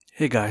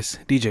Hey guys,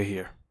 DJ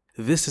here.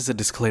 This is a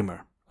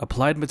disclaimer.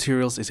 Applied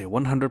Materials is a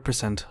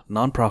 100%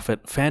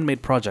 non-profit,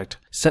 fan-made project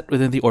set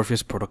within the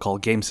Orpheus Protocol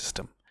game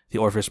system. The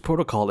Orpheus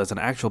Protocol is an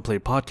actual play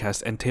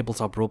podcast and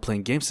tabletop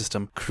role-playing game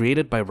system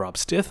created by Rob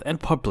Stith and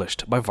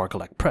published by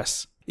Varkalek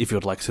Press. If you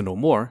would like to know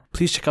more,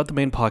 please check out the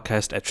main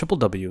podcast at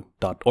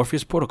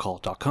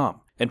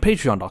www.orpheusprotocol.com and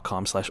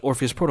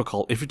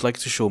patreon.com/orpheusprotocol if you'd like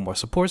to show more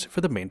support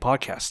for the main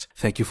podcast.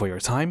 Thank you for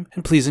your time,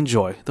 and please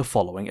enjoy the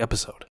following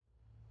episode.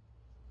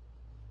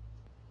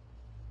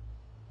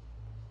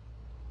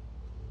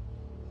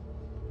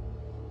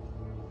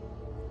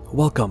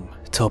 Welcome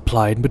to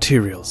Applied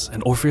Materials,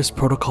 an Orpheus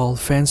Protocol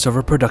fan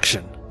server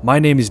production. My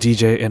name is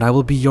DJ and I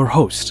will be your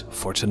host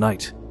for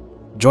tonight.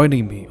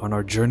 Joining me on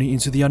our journey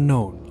into the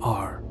unknown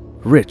are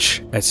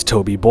Rich as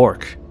Toby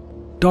Bork,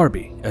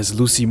 Darby as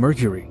Lucy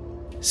Mercury,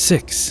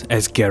 Six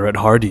as Garrett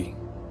Hardy.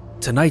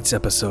 Tonight's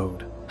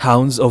episode,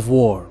 Hounds of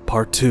War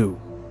Part 2.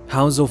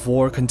 Hounds of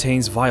War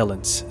contains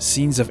violence,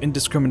 scenes of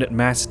indiscriminate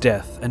mass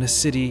death, and a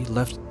city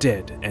left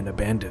dead and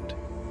abandoned.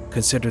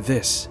 Consider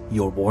this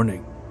your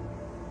warning.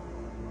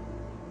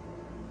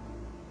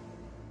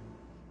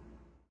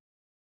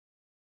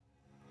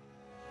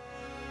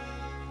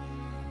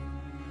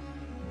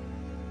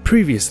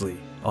 Previously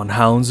on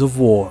Hounds of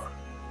War,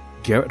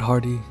 Garrett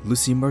Hardy,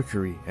 Lucy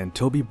Mercury, and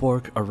Toby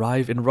Bork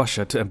arrive in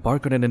Russia to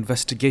embark on an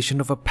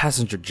investigation of a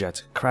passenger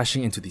jet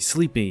crashing into the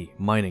sleepy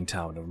mining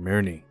town of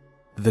Mirny.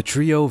 The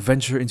trio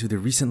venture into the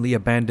recently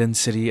abandoned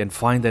city and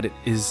find that it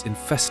is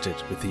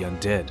infested with the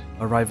undead,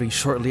 arriving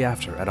shortly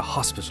after at a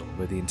hospital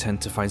where they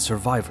intend to find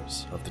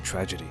survivors of the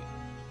tragedy.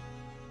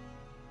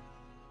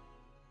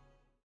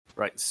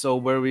 Right, so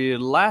where we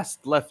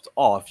last left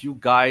off, you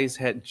guys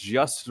had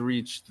just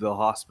reached the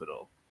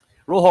hospital.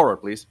 Roll horror,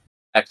 please.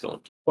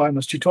 Excellent. Why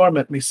must you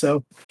torment me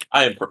so?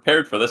 I am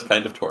prepared for this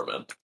kind of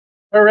torment.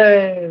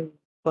 Hooray!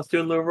 Plus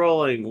 2 in the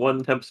rolling,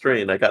 1 temp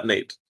strain. I got an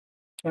 8.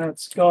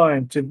 That's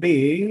going to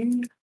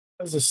be...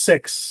 That's a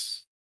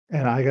 6.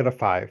 And I got a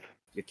 5.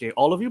 Okay,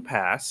 all of you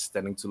pass,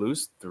 standing to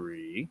lose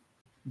 3.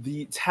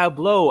 The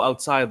tableau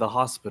outside the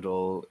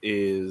hospital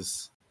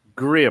is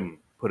grim,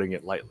 putting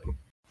it lightly.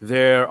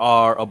 There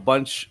are a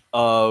bunch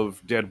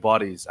of dead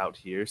bodies out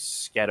here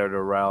scattered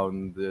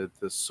around the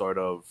sort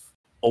of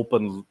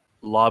open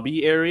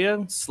lobby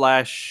area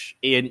slash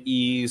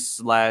A&E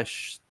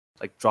slash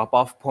like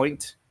drop-off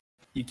point.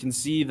 You can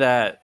see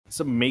that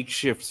some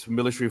makeshift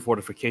military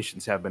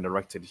fortifications have been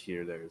erected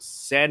here. There's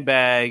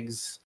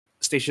sandbags,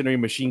 stationary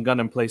machine gun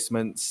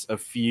emplacements, a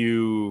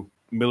few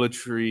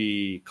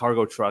military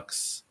cargo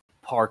trucks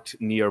parked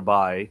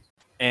nearby,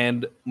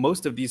 and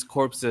most of these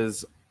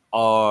corpses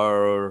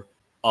are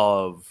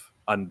of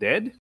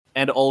undead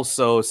and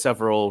also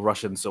several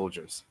Russian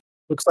soldiers.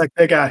 Looks like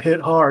they got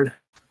hit hard.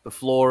 The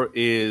floor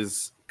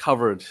is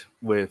covered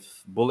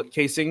with bullet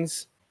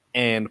casings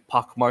and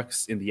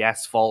pockmarks in the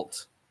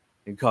asphalt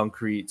and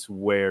concrete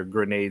where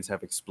grenades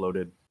have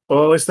exploded.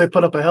 Well, at least they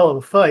put up a hell of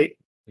a fight.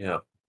 Yeah.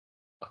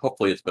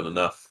 Hopefully it's been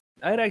enough.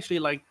 I'd actually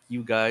like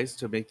you guys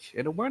to make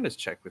an awareness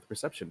check with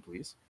perception,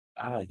 please.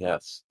 Ah,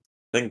 yes.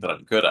 Thing that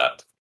I'm good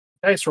at.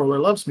 Dice roller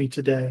loves me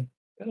today.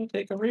 Gonna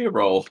take a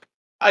reroll.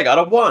 I got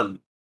a 1.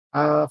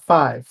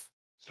 5.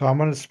 So I'm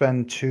going to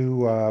spend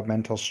 2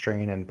 mental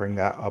strain and bring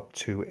that up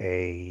to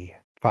a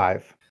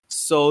 5.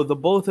 So the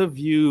both of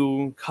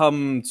you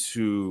come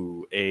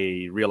to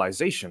a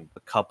realization a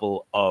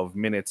couple of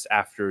minutes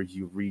after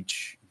you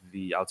reach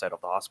the outside of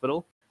the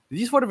hospital.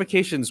 These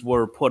fortifications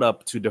were put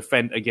up to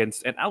defend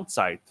against an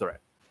outside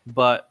threat.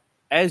 But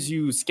as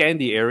you scan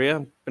the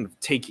area, kind of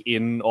take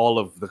in all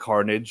of the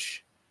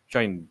carnage,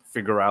 try and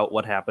figure out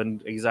what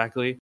happened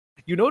exactly,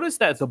 you notice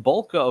that the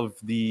bulk of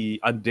the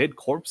undead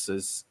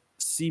corpses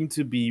seem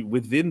to be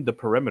within the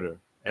perimeter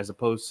as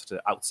opposed to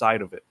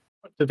outside of it.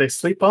 Did they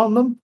sleep on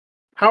them?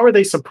 How are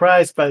they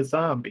surprised by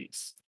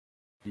zombies?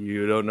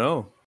 You don't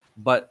know.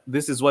 But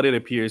this is what it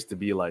appears to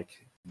be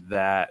like,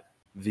 that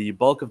the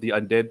bulk of the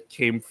undead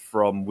came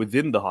from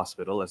within the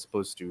hospital as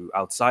opposed to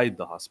outside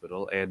the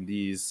hospital, and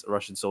these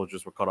Russian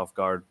soldiers were caught off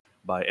guard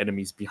by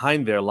enemies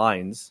behind their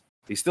lines.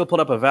 They still put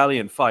up a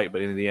valiant fight,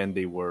 but in the end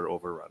they were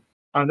overrun.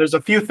 There's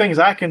a few things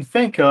I can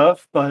think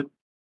of, but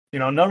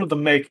none of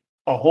them make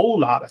a whole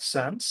lot of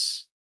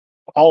sense.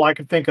 All I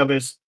can think of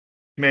is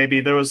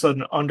maybe there was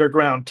an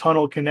underground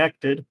tunnel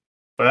connected,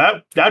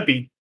 but that'd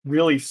be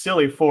really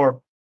silly for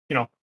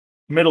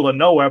middle of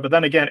nowhere. But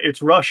then again,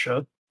 it's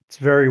Russia. It's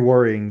very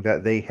worrying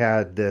that they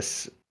had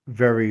this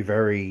very,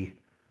 very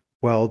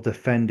well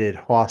defended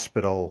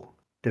hospital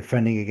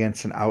defending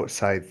against an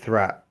outside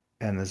threat,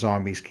 and the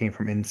zombies came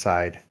from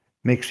inside.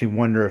 Makes me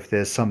wonder if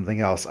there's something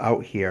else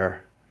out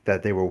here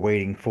that they were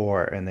waiting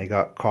for and they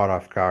got caught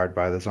off guard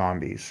by the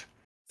zombies.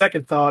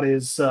 Second thought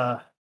is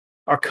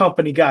our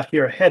company got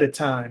here ahead of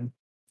time,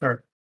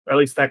 or at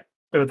least that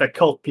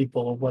cult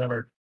people or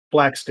whatever,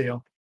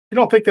 Blacksteel. You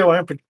don't think they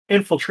were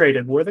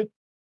infiltrated, were they?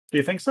 Do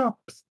you think so?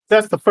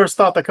 That's the first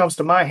thought that comes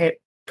to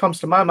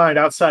my mind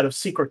outside of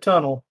secret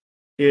tunnel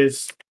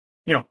is,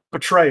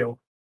 betrayal.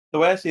 The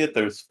way I see it,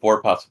 there's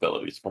 4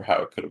 possibilities for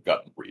how it could have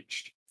gotten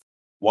breached.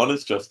 One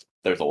is just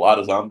there's a lot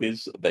of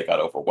zombies. They got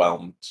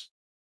overwhelmed,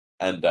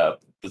 and the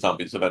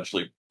zombies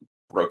eventually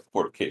broke the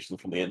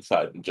fortifications from the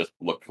inside and just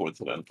looked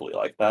coincidentally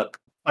like that.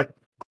 Like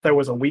there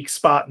was a weak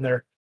spot in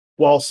their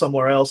wall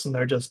somewhere else, and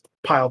they're just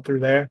piled through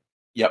there.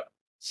 Yep.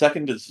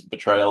 Second is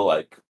betrayal,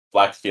 like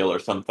Black Steel or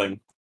something.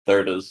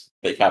 Third is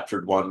they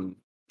captured one,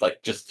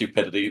 like just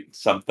stupidity.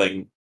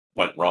 Something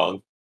went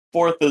wrong.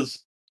 Fourth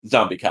is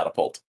zombie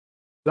catapult.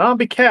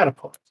 Zombie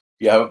catapult.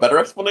 You have a better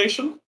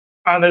explanation?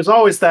 And there's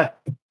always that.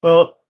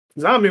 Well,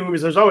 zombie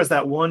movies. There's always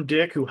that one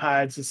dick who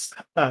hides his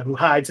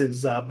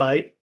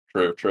bite.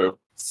 True.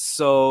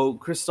 So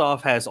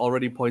Christoph has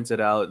already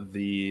pointed out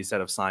the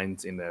set of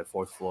signs in the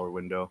fourth floor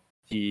window.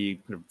 He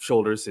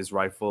shoulders his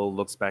rifle,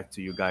 looks back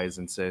to you guys,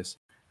 and says,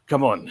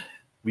 "Come on,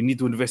 we need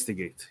to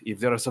investigate. If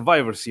there are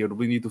survivors here,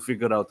 we need to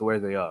figure out where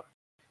they are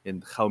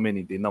and how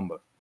many they number."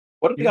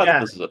 What if we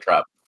got this is a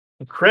trap?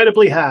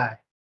 Incredibly high.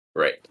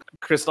 Right.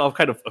 Christoph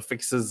kind of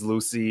affixes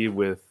Lucy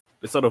with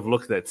a sort of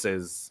look that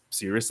says,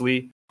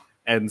 seriously,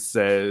 and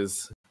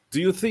says,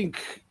 "Do you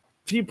think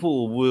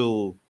people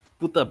will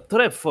put a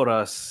trap for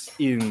us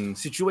in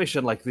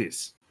situation like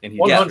this?" And he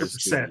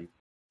 100%.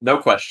 No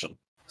question.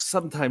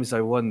 Sometimes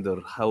I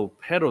wonder how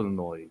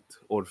paranoid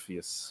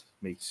Orpheus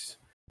makes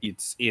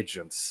its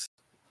agents.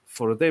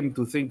 For them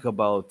to think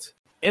about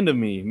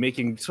enemy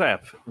making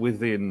trap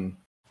within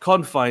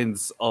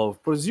confines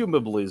of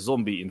presumably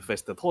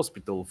zombie-infested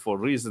hospital for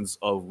reasons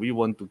of we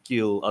want to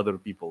kill other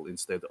people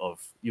instead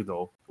of,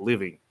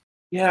 living.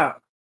 Yeah.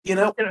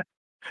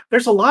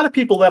 There's a lot of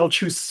people that'll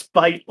choose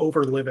spite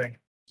over living.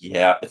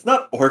 Yeah, it's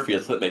not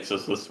Orpheus that makes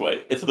us this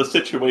way. It's the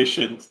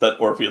situations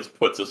that Orpheus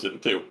puts us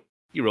into.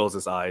 He rolls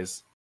his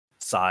eyes,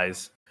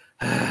 sighs.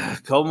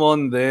 Come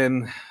on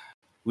then.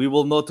 We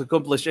will not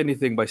accomplish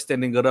anything by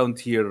standing around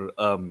here,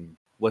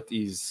 what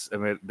is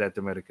that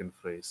American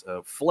phrase?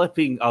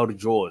 Flapping our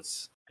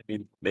jaws. I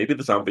mean, maybe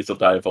the zombies will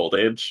die of old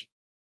age.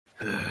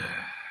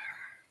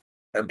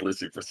 And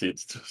Lucy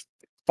proceeds to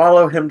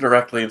follow him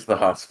directly into the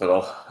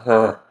hospital.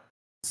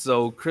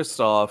 So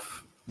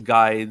Christoph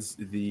guides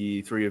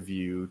the three of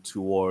you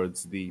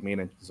towards the main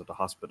entrance of the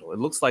hospital. It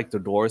looks like the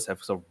doors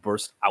have sort of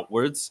burst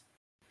outwards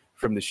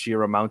from the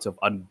sheer amount of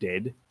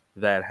undead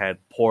that had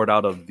poured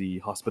out of the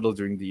hospital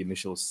during the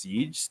initial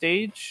siege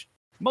stage.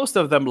 Most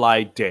of them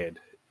lie dead.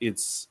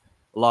 It's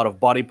a lot of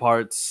body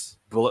parts,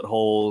 bullet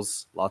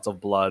holes, lots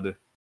of blood.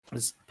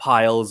 There's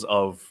piles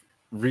of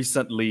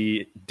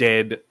recently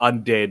dead,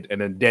 undead, and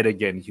then dead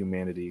again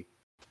humanity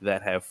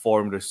that have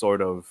formed a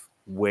sort of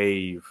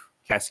wave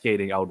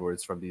cascading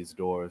outwards from these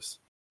doors.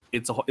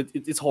 It's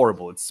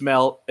horrible. It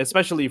smells,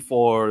 especially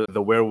for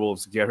the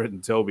werewolves, Garrett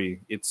and Toby.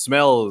 It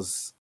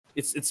smells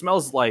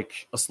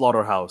like a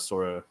slaughterhouse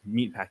or a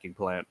meatpacking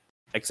plant,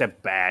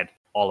 except bad.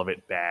 All of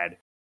it bad.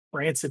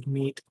 Rancid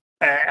meat.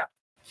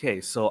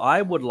 Okay, so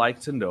I would like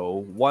to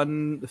know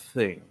one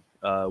thing.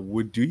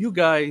 Do you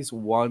guys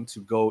want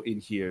to go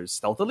in here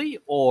stealthily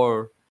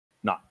or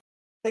not?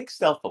 Think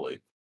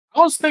stealthily.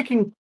 I was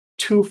thinking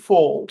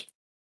twofold.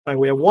 Like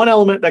we have one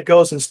element that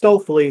goes in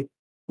stealthily.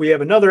 We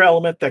have another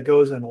element that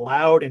goes in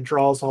loud and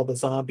draws all the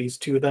zombies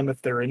to them if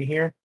they're in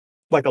here,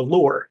 like a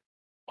lure.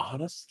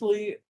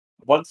 Honestly,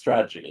 one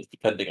strategy is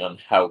depending on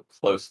how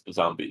close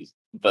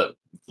the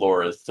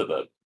lore is to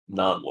the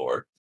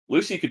non-lore.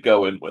 Lucy could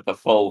go in with a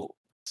full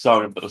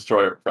Song of the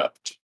Destroyer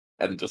prepped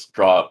and just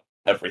draw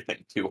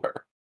everything to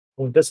her.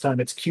 Well, this time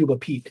it's Cuba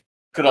Pete.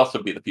 Could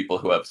also be the people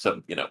who have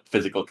some,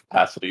 physical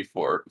capacity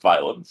for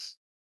violence.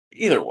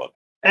 Either one.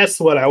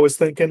 That's what I was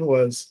thinking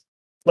was,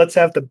 let's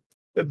have the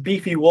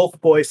beefy wolf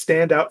boy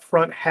stand out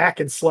front, hack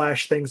and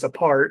slash things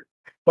apart.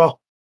 Well,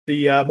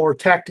 the more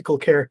tactical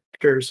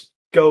characters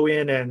go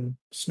in and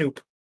snoop.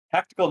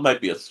 Tactical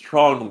might be a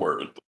strong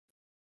word,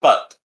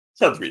 but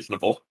sounds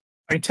reasonable.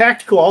 I mean,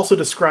 tactical also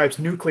describes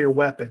nuclear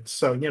weapons,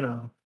 so,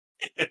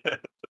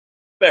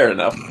 Fair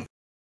enough.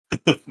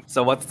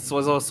 So what's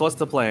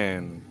the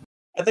plan?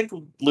 I think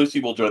Lucy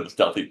will join the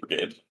stealthy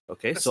brigade.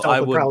 Okay, so Stealth I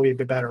would probably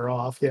be better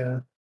off, yeah.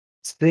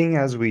 Seeing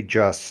as we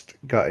just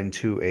got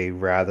into a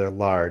rather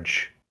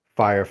large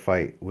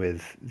firefight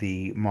with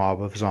the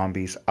mob of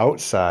zombies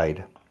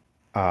outside,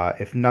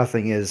 if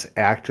nothing is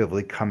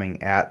actively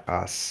coming at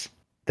us,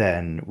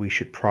 then we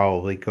should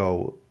probably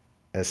go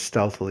as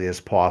stealthily as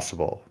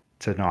possible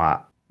to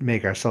not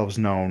make ourselves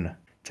known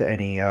to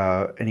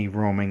any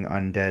roaming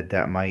undead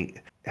that might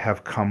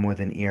have come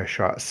within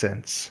earshot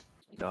since.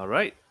 All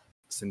right.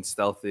 Since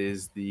stealth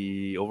is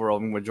the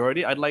overwhelming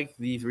majority, I'd like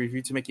the three of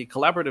you to make a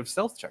collaborative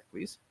stealth check,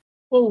 please.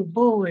 Oh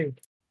boy.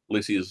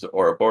 Lucy's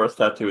Ouroboros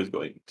tattoo is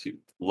going to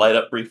light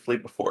up briefly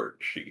before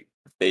she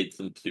fades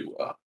into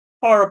a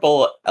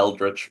horrible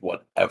eldritch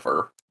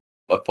whatever,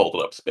 but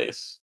folded up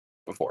space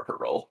before her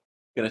roll.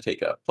 Going to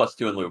take a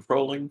 +2 in lieu of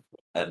rolling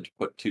and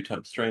put 2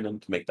 temp strain in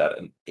to make that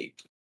an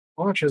 8.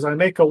 Watch as I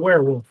make a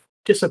werewolf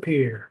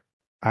disappear.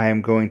 I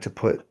am going to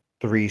put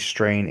 3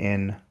 strain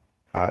in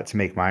to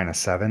make mine a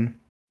 7.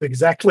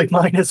 Exactly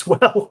mine as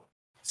well.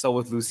 So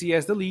with Lucy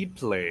as the lead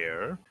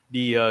player,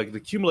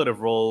 the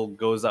cumulative roll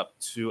goes up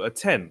to a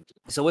 10.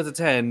 So with a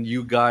 10,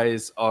 you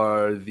guys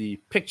are the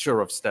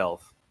picture of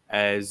stealth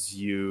as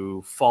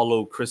you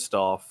follow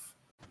Kristoff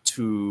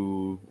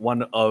to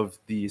one of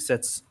the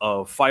sets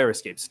of fire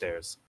escape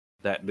stairs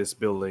that this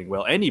building,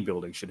 well, any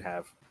building should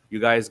have. You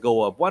guys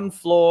go up 1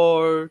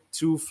 floor,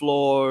 2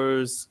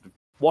 floors,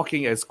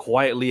 walking as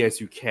quietly as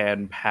you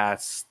can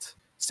past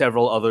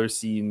several other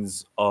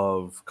scenes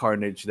of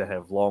carnage that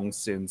have long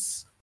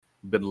since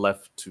been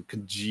left to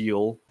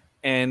congeal.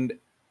 And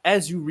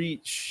as you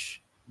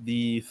reach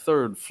the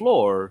 3rd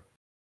floor,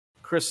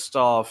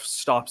 Kristoff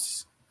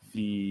stops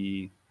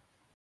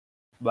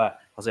I'll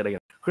say it again.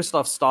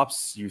 Kristoff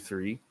stops you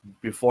three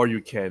before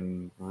you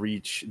can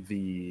reach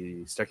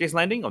the staircase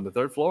landing on the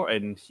 3rd floor,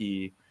 and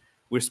he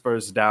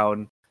whispers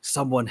down,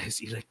 "Someone has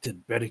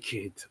erected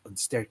barricade on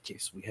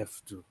staircase. We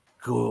have to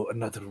go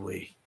another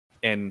way."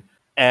 And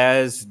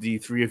as the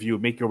 3 of you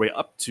make your way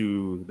up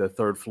to the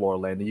 3rd floor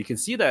landing, you can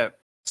see that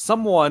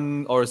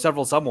someone or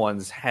several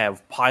someones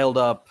have piled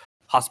up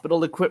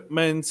hospital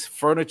equipment,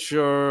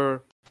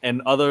 furniture,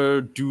 and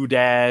other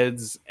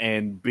doodads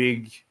and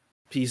big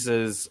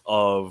pieces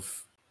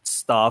of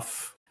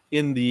stuff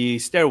in the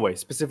stairway,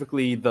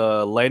 specifically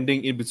the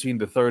landing in between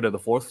the 3rd and the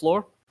 4th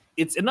floor.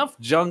 It's enough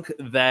junk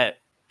that,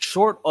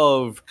 short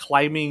of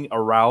climbing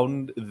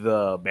around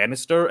the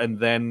banister and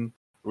then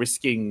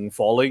risking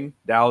falling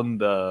down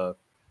the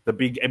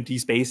big empty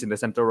space in the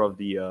center of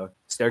the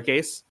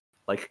staircase,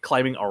 like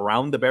climbing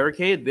around the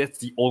barricade, that's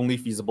the only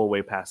feasible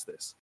way past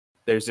this.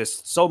 There's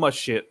just so much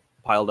shit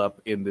piled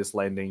up in this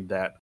landing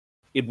that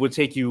it would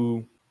take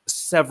you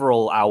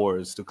several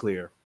hours to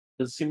clear.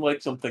 Does it seem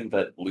like something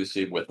that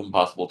Lucy with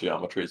impossible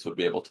geometries would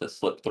be able to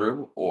slip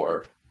through,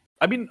 or?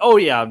 I mean, oh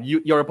yeah,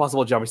 your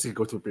impossible geometry can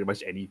go through pretty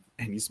much any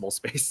small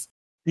space.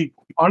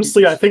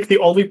 Honestly, I think the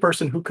only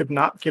person who could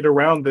not get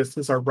around this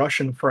is our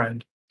Russian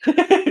friend.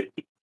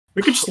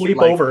 We could just leap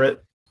Like- over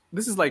it.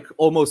 This is like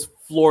almost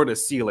floor to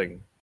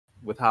ceiling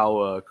with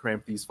how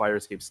cramped these fire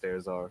escape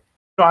stairs are.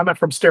 No, I meant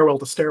from stairwell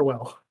to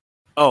stairwell.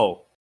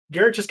 Oh,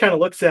 Garrett just kind of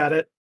looks at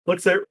it,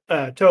 looks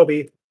at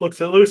Toby,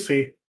 looks at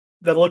Lucy,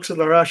 then looks at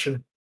the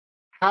Russian.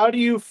 How do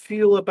you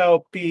feel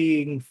about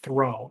being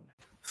thrown?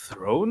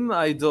 thrown?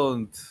 I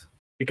don't...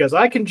 Because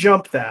I can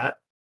jump that,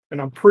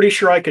 and I'm pretty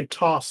sure I could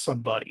toss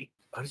somebody.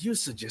 Are you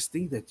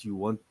suggesting that you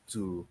want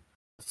to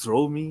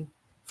throw me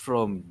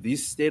from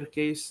this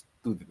staircase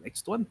to the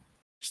next one?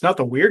 It's not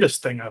the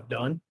weirdest thing I've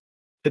done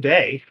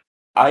today.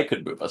 I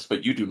could move us,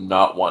 but you do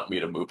not want me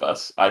to move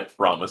us. I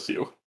promise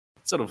you.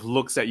 Sort of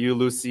looks at you,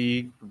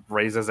 Lucy,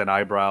 raises an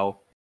eyebrow,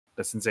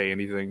 doesn't say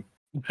anything.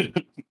 I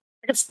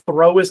guess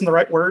throw isn't the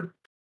right word.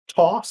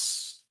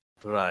 Toss?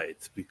 Right,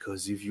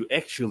 because if you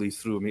actually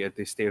threw me at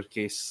the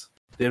staircase,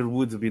 there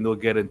would be no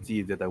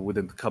guarantee that I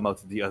wouldn't come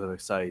out the other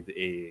side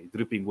a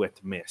dripping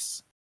wet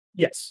mess.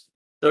 Yes.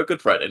 So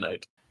Good Friday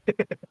night.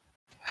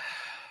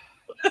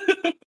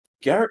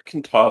 Garrett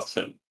can toss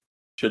him.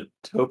 Should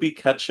Toby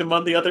catch him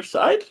on the other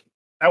side?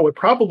 That would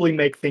probably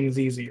make things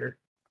easier.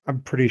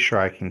 I'm pretty sure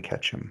I can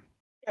catch him.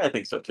 Yeah, I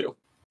think so too.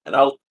 And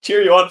I'll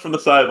cheer you on from the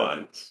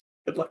sidelines.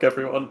 Good luck,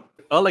 everyone.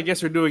 Well, I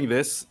guess we're doing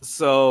this.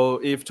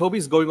 So if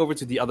Toby's going over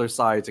to the other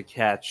side to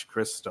catch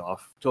Kristoff,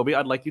 Toby,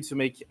 I'd like you to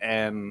make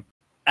an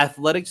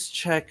athletics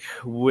check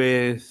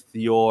with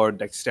your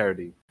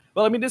dexterity.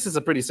 Well, I mean, this is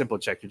a pretty simple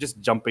check. You're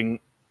just jumping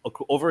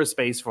over a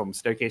space from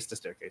staircase to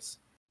staircase.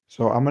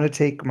 So I'm going to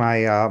take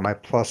my my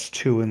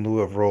 +2 in lieu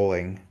of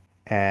rolling,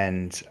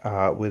 and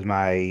with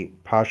my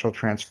partial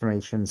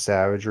transformation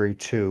savagery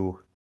 2,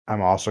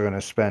 I'm also going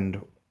to spend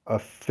a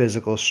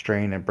physical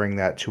strain and bring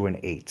that to an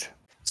 8.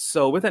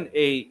 So with an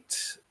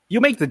 8, you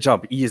make the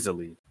jump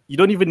easily. You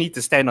don't even need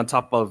to stand on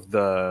top of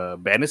the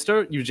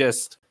banister. You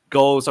just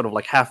go sort of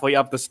like halfway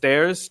up the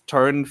stairs,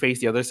 turn, face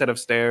the other set of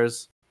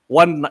stairs,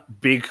 one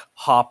big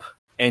hop,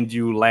 and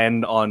you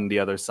land on the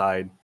other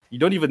side. You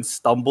don't even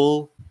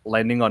stumble,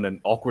 landing on an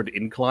awkward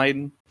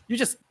incline. You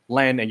just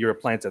land and you're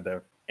planted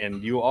there,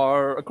 and you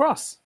are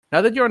across.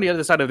 Now that you're on the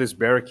other side of this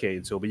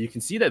barricade, Toby, you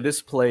can see that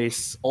this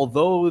place,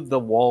 although the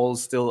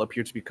walls still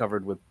appear to be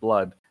covered with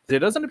blood, there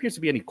doesn't appear to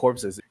be any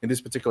corpses in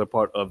this particular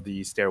part of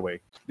the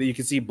stairway. You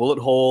can see bullet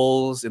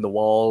holes in the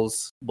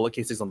walls, bullet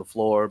casings on the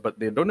floor, but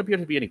there don't appear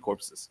to be any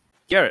corpses.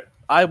 Garrett,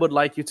 I would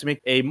like you to make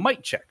a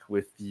might check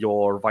with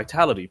your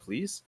vitality,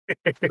 please,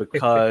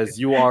 because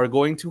you are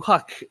going to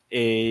huck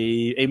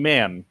a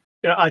man.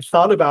 Yeah, I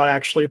thought about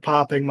actually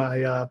popping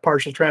my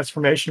partial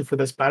transformation for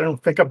this, but I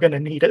don't think I'm going to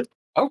need it.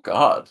 Oh,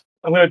 God.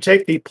 I'm going to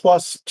take the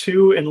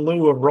 +2 in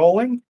lieu of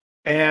rolling,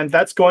 and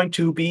that's going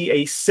to be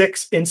a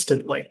 6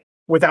 instantly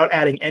without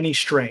adding any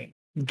strain.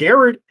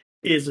 Garrett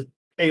is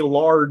a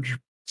large,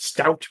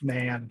 stout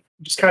man.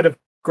 Just kind of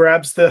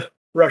grabs the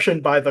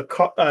Russian by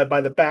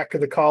the back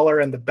of the collar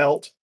and the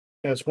belt.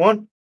 There's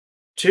 1,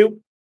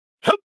 2.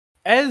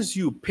 As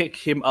you pick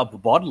him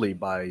up bodily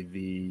by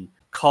the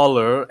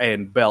collar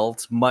and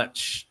belt,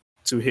 much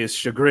to his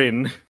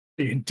chagrin,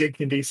 The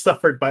indignity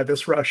suffered by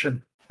this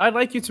Russian. I'd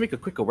like you to make a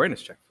quick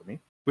awareness check for me.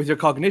 With your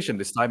cognition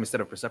this time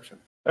instead of perception.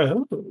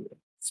 Oh,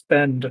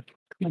 Spend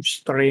 2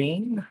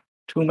 strain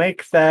to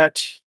make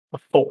that a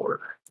 4.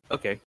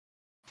 Okay.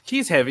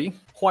 He's heavy,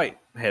 quite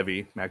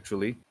heavy,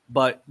 actually.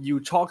 But you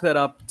chalk that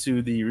up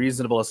to the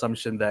reasonable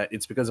assumption that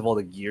it's because of all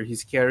the gear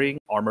he's carrying,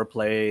 armor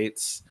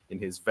plates, in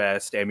his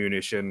vest,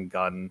 ammunition,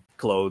 gun,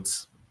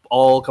 clothes,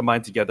 all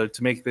combined together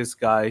to make this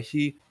guy.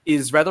 He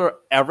is rather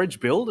average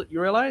build,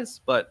 you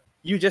realize, but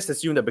you just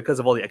assume that because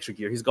of all the extra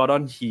gear he's got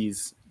on, he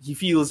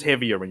feels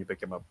heavier when you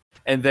pick him up.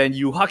 And then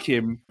you huck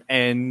him,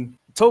 and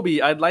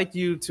Toby, I'd like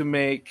you to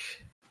make...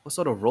 What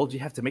sort of roll do you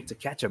have to make to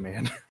catch a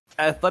man?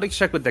 Athletics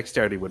check with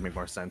dexterity would make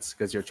more sense,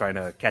 because you're trying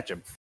to catch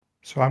him.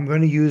 So I'm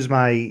going to use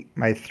my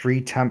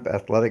 3 temp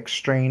athletics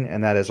strain,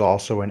 and that is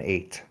also an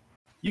 8.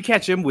 You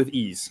catch him with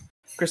ease.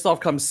 Kristoff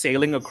comes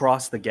sailing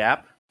across the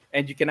gap,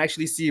 and you can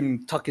actually see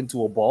him tuck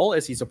into a ball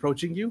as he's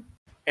approaching you.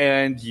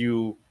 And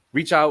you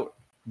reach out,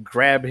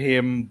 grab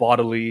him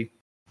bodily,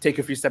 take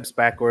a few steps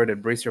backward,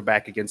 and brace your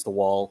back against the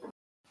wall.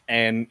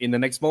 And in the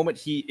next moment,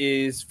 he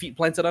is feet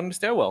planted on the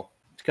stairwell,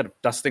 kind of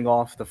dusting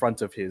off the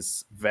front of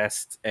his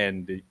vest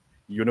and the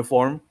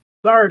uniform.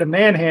 Sorry to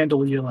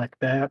manhandle you like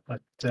that,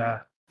 but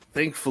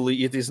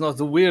Thankfully, it is not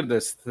the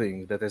weirdest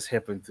thing that has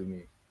happened to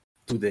me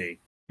today.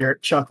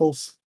 Garrett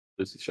chuckles.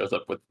 Lucy shows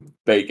up with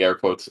vague air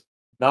quotes.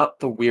 Not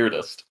the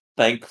weirdest,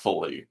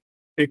 thankfully.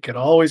 It could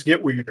always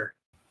get weirder.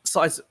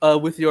 So,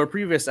 with your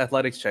previous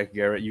athletics check,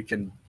 Garrett, you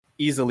can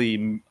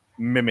easily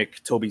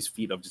mimic Toby's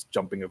feat of just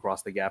jumping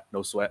across the gap,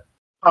 no sweat.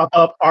 Pop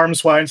up,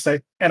 arms wide, and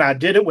say, "And I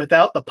did it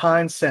without the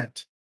pine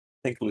scent."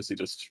 I think Lucy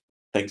just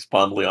thinks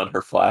fondly on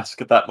her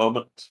flask at that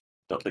moment.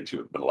 Don't think she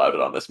would have been allowed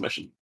it on this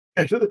mission.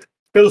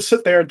 He'll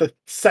sit there the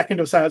second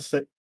of silence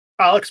and say,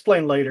 "I'll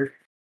explain later."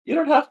 You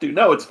don't have to.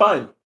 No, it's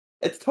fine.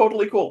 It's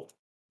totally cool.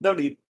 No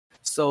need.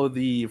 So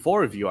the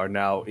 4 of you are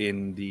now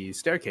in the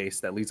staircase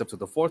that leads up to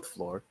the 4th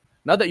floor.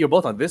 Now that you're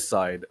both on this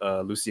side,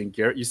 Lucy and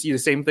Garrett, you see the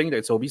same thing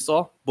that Toby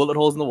saw. Bullet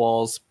holes in the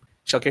walls,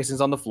 shell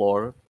casings on the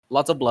floor,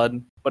 lots of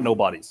blood, but no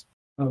bodies.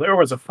 Well, there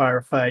was a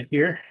firefight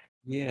here.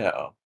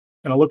 Yeah.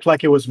 And it looked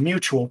like it was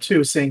mutual,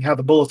 too, seeing how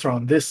the bullets are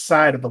on this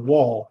side of the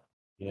wall.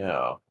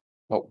 Yeah.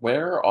 But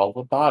where are all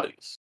the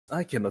bodies?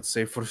 I cannot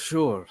say for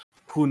sure.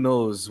 Who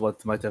knows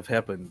what might have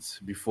happened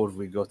before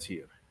we got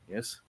here,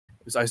 yes?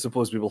 Because I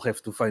suppose we will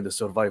have to find the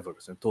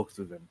survivors and talk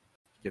to them,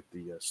 get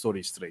the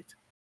story straight.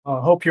 I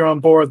hope you're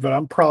on board, but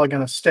I'm probably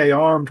going to stay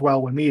armed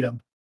while we meet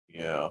them.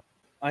 Yeah.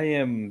 I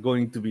am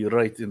going to be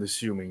right in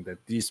assuming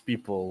that these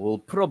people will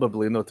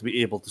probably not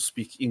be able to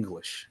speak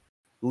English.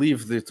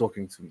 Leave the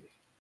talking to me.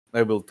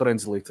 I will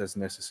translate as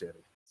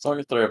necessary. As long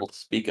as they're able to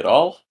speak at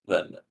all,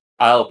 then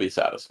I'll be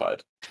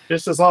satisfied.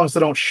 Just as long as they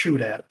don't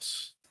shoot at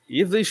us.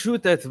 If they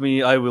shoot at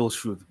me, I will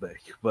shoot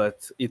back.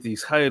 But it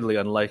is highly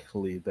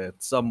unlikely that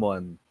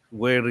someone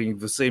wearing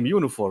the same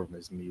uniform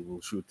as me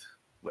will shoot,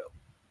 well,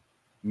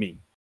 me.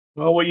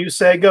 Well, what you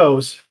say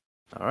goes.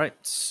 All right,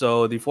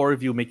 so the 4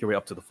 of you make your way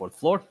up to the 4th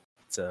floor.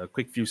 It's a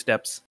quick few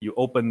steps. You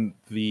open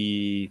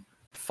the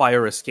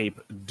fire escape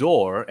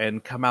door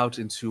and come out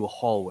into a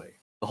hallway.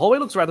 The hallway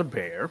looks rather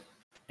bare,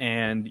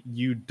 and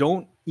you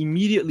don't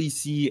immediately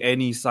see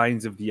any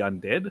signs of the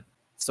undead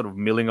sort of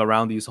milling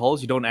around these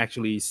halls. You don't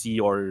actually see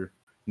or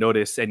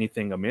notice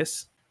anything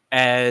amiss.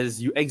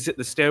 As you exit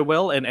the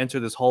stairwell and enter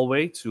this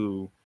hallway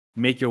to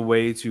make your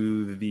way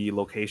to the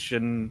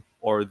location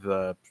or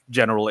the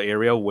general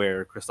area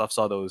where Kristoff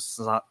saw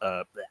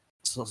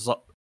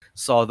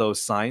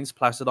those signs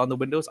plastered on the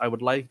windows, I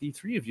would like the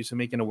 3 of you to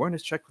make an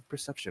awareness check with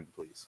perception,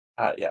 please.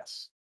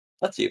 Yes.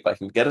 Let's see if I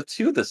can get a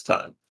 2 this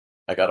time.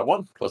 I got a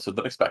 1, closer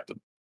than expected.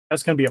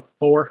 That's going to be a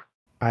 4.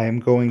 I am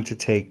going to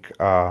take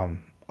a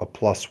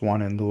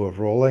 +1 in lieu of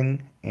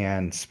rolling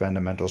and spend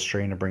a mental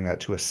strain to bring that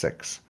to a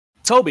 6.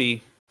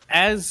 Toby,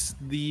 as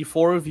the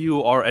 4 of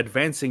you are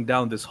advancing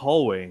down this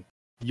hallway,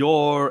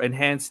 your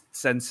enhanced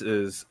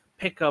senses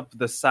pick up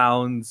the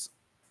sounds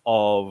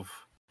of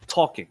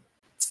talking.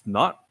 It's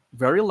not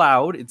very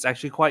loud. It's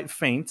actually quite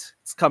faint.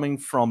 It's coming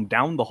from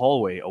down the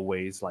hallway a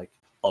ways, like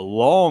a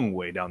long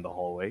way down the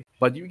hallway.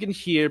 But you can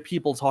hear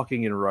people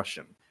talking in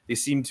Russian. They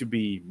seem to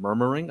be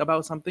murmuring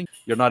about something.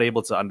 You're not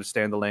able to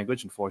understand the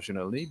language,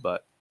 unfortunately,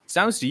 but it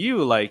sounds to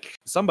you like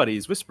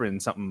somebody's whispering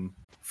something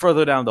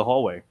further down the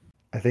hallway.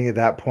 I think at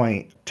that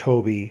point,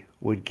 Toby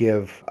would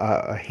give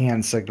a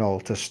hand signal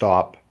to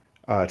stop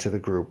to the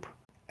group.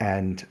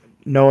 And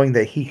knowing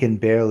that he can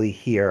barely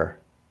hear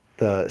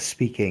the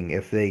speaking,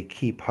 if they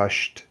keep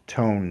hushed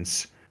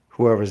tones,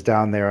 whoever's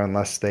down there,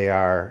 unless they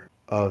are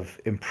of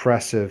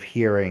impressive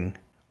hearing,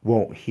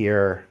 won't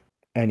hear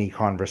any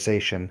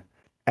conversation.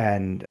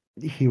 And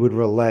he would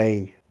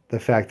relay the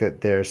fact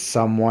that there's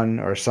someone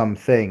or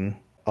something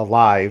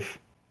alive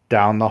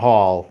down the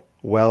hall,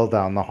 well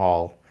down the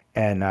hall,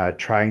 and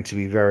trying to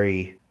be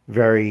very,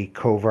 very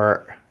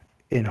covert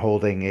in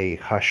holding a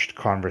hushed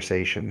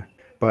conversation,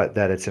 but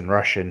that it's in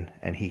Russian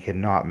and he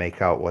cannot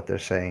make out what they're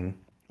saying,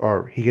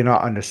 or he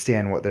cannot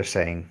understand what they're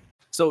saying.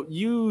 So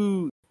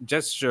you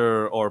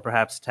gesture or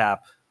perhaps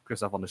tap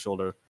Kristoff on the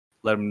shoulder,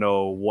 let him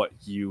know what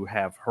you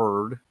have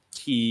heard.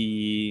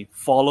 He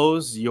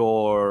follows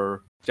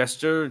your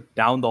gesture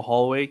down the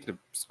hallway, kind of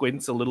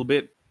squints a little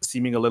bit,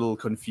 seeming a little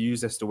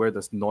confused as to where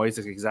this noise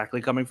is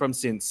exactly coming from,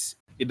 since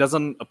it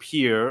doesn't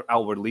appear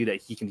outwardly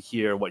that he can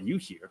hear what you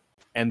hear.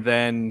 And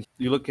then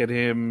you look at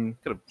him,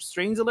 kind of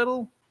strains a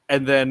little,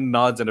 and then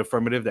nods an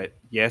affirmative that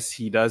yes,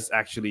 he does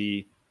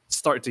actually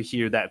start to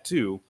hear that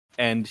too.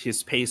 And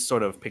his pace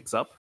sort of picks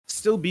up,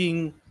 still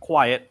being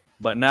quiet,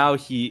 but now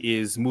he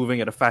is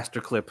moving at a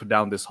faster clip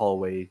down this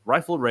hallway,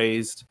 rifle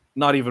raised,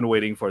 not even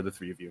waiting for the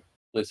three of you.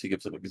 Lucy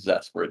gives an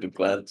exasperated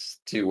glance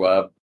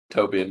to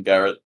Toby and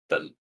Garrett,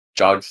 then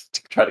jogs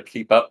to try to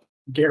keep up.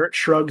 Garrett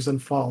shrugs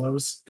and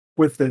follows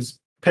with his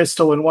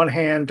pistol in one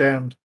hand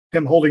and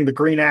him holding the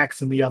green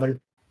axe in the other.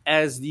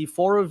 As the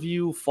four of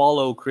you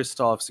follow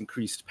Kristoff's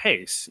increased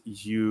pace,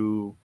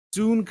 you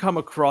soon come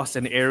across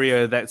an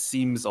area that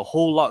seems a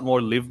whole lot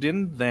more lived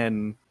in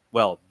than,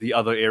 well, the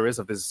other areas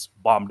of this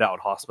bombed out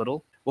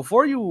hospital.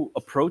 Before you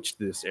approached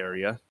this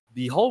area,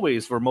 the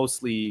hallways were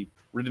mostly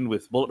ridden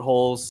with bullet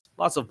holes,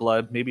 lots of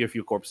blood, maybe a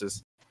few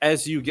corpses.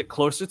 As you get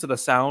closer to the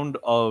sound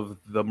of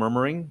the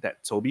murmuring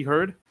that Toby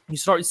heard, you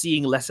start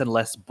seeing less and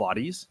less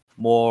bodies,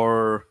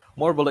 more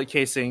bullet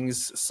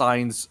casings,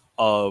 signs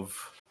of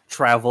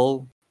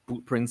travel,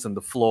 boot prints on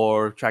the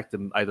floor, tracked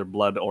in either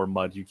blood or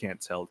mud. You can't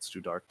tell, it's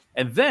too dark.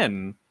 And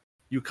then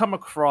you come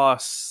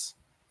across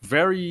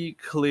very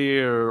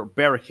clear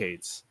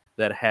barricades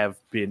that have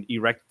been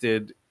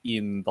erected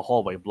in the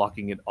hallway,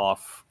 blocking it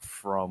off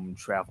from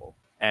travel.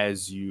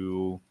 As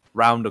you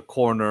round a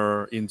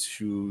corner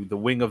into the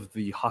wing of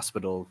the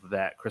hospital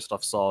that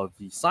Kristoff saw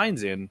the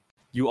signs in,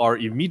 you are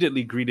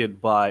immediately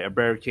greeted by a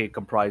barricade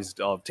comprised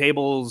of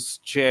tables,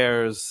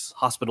 chairs,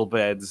 hospital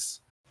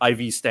beds,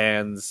 IV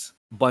stands,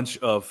 bunch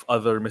of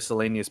other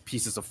miscellaneous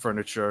pieces of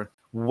furniture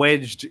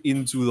wedged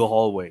into the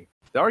hallway.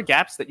 There are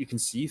gaps that you can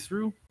see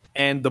through,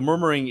 and the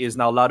murmuring is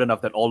now loud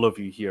enough that all of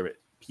you hear it.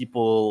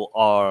 People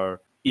are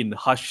in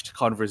hushed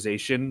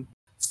conversation.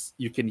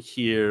 You can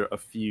hear a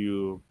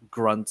few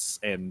grunts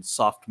and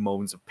soft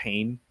moans of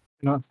pain.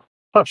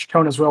 Hush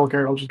tone as well,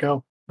 Garrett will just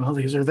go, well,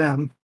 these are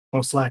them,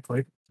 most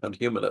likely. And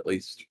human, at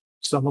least.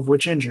 Some of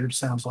which injured,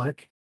 sounds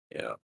like.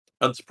 Yeah.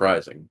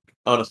 Unsurprising.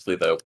 Honestly,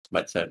 though,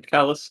 might sound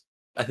callous.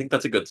 I think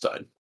that's a good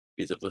sign.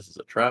 Because if this is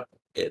a trap,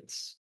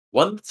 it's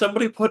one that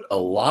somebody put a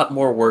lot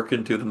more work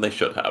into than they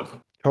should have.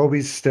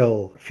 Toby's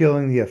still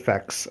feeling the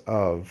effects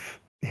of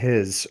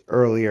his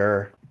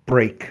earlier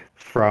break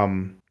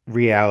from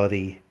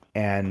reality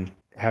and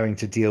having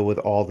to deal with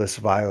all this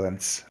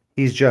violence.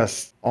 He's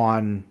just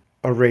on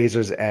a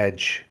razor's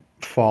edge,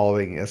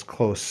 following as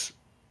close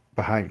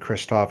behind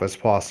Kristoff as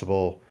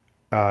possible,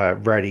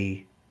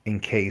 ready in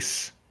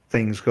case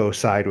things go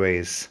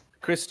sideways.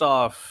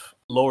 Kristoff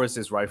lowers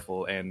his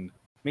rifle and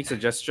makes a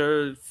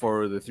gesture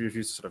for the three of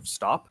you to sort of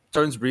stop,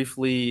 turns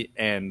briefly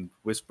and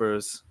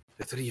whispers,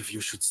 "The three of you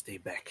should stay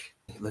back.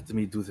 Let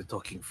me do the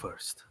talking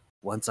first.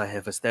 Once I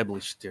have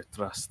established their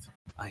trust,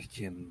 I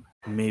can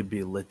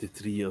maybe let the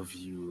three of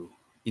you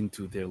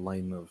into their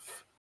line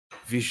of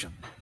vision,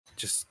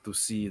 just to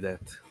see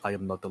that I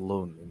am not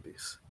alone in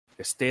this.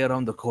 Stay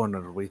around the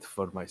corner, wait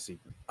for my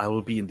signal. I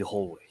will be in the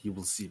hallway. You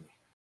will see me."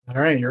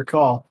 All right, your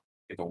call.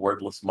 Give a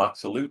wordless mock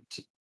salute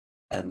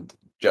and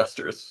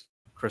gestures.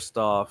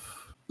 Kristoff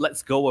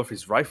lets go of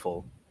his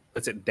rifle,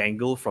 lets it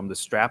dangle from the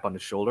strap on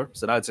his shoulder.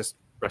 So now it's just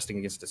resting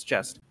against his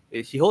chest.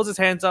 He holds his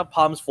hands up,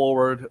 palms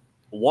forward,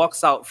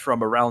 walks out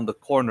from around the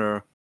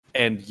corner,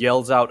 and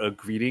yells out a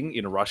greeting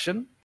in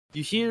Russian.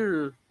 You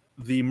hear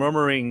the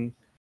murmuring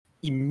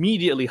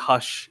immediately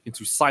hush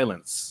into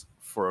silence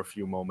for a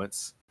few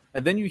moments.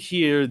 And then you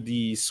hear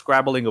the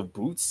scrabbling of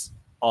boots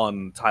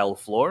on tile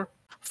floor,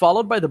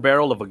 followed by the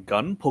barrel of a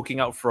gun poking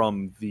out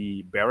from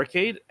the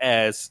barricade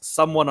as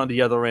someone on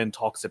the other end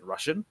talks in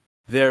Russian.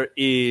 There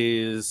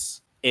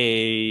is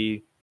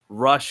a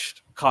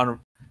rushed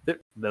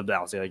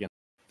I'll say it again.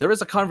 There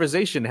is a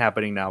conversation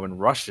happening now in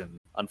Russian.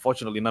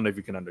 Unfortunately, none of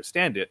you can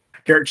understand it.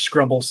 Garrett just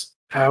grumbles.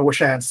 I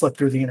wish I had slept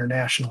through the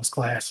internationals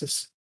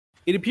classes.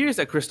 It appears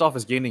that Kristoff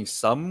is gaining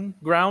some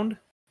ground.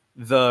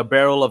 The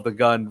barrel of the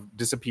gun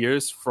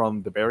disappears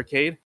from the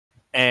barricade,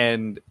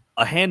 and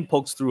a hand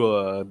pokes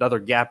through another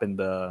gap in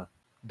the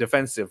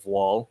defensive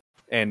wall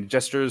and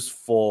gestures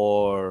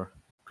for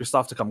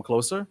Kristoff to come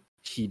closer.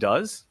 He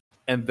does,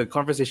 and the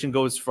conversation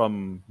goes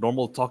from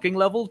normal talking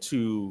level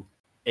to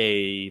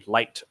a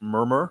light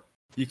murmur.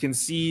 You can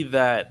see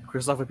that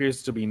Kristoff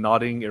appears to be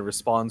nodding in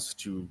response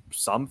to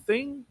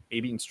something,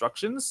 maybe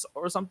instructions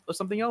or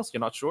something else. You're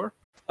not sure.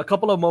 A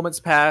couple of moments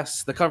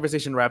pass. The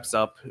conversation wraps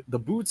up. The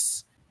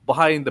boots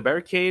behind the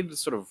barricade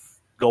sort of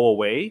go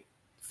away,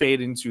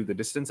 fade into the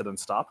distance, and then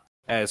stop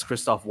as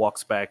Kristoff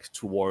walks back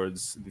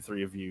towards the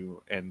three of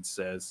you and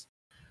says,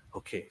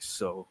 "Okay,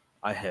 so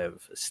I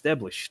have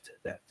established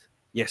that,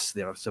 yes,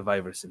 there are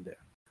survivors in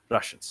there.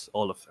 Russians,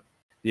 all of them.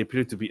 They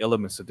appear to be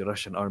elements of the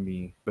Russian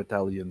army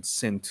battalion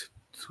sent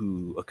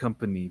to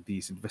accompany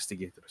these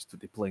investigators to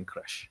the plane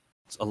crash,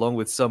 along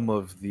with some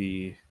of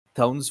the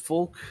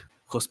townsfolk,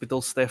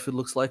 hospital staff it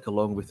looks like,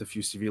 along with a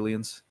few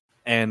civilians,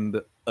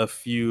 and a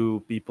few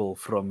people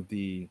from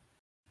the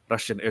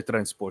Russian Air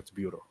Transport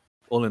Bureau.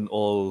 all in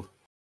all,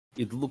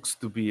 it looks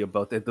to be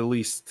about at the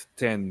least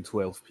 10,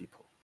 12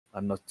 people.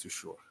 I'm not too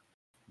sure.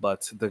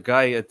 But the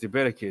guy at the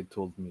barricade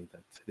told me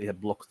that they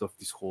had blocked off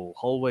this whole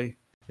hallway,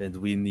 and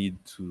we need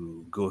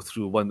to go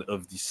through one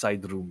of the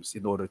side rooms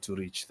in order to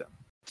reach them.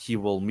 He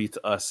will meet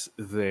us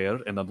there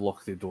and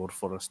unlock the door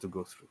for us to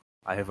go through.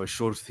 I have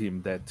assured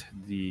him that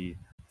the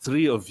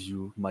three of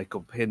you, my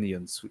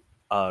companions,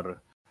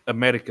 are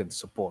American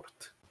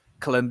support.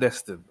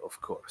 Clandestine, of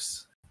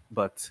course.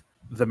 But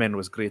the man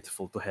was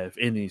grateful to have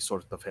any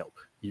sort of help,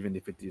 even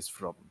if it is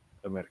from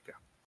America.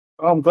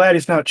 Well, I'm glad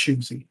he's not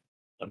choosy.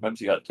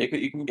 Sometimes you gotta take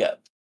what you can get.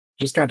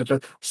 Just kind of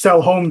to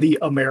sell home the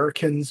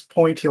Americans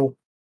point, he'll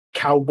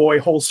cowboy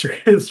holster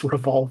his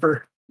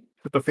revolver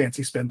with the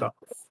fancy spin up.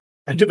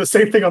 And do the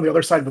same thing on the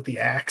other side with the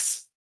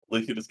axe. At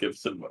least he just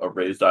gives him a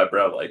raised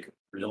eyebrow, like,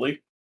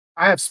 really?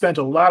 I have spent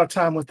a lot of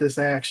time with this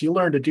axe. You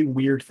learn to do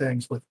weird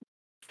things with it.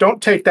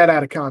 Don't take that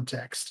out of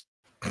context.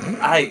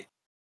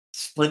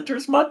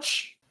 Splinters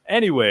much?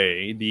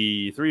 Anyway,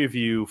 the three of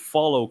you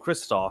follow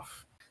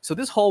Christoph. So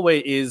this hallway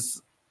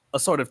is a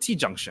sort of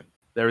T-junction.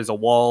 There is a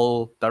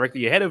wall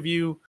directly ahead of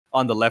you.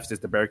 On the left is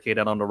the barricade,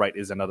 and on the right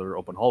is another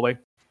open hallway.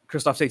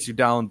 Christoph takes you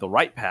down the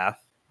right path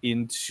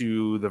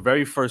into the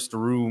very first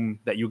room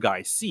that you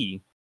guys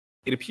see.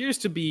 It appears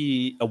to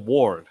be a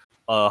ward,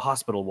 a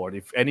hospital ward.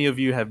 If any of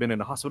you have been in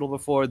a hospital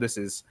before, this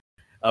is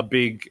a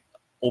big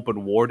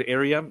open ward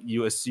area.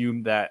 You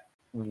assume that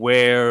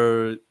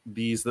where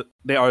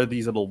there are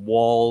these little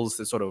walls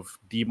that sort of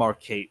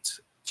demarcate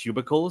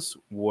cubicles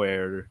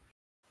where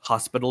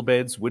hospital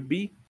beds would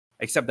be,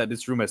 except that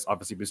this room has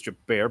obviously been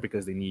stripped bare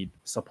because they need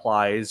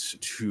supplies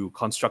to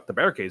construct the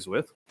barricades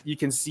with. You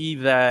can see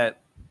that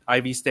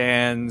IV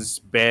stands,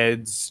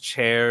 beds,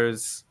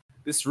 chairs.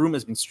 This room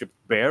has been stripped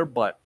bare,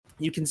 but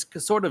you can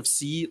sort of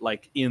see,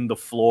 like, in the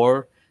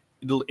floor,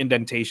 little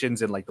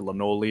indentations in, like, the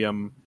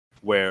linoleum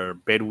where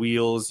bed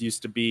wheels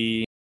used to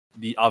be.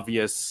 The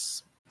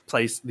obvious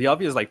places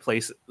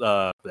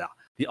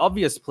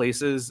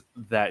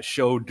that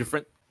show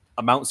different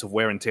amounts of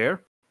wear and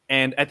tear.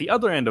 And at the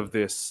other end of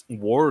this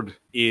ward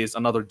is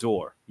another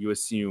door, you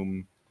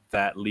assume,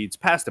 that leads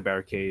past the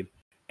barricade.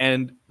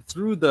 And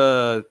through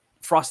the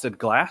frosted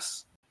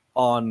glass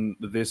on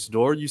this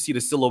door, you see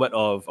the silhouette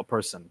of a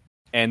person.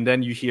 And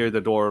then you hear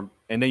the door,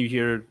 and then you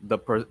hear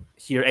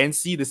and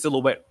see the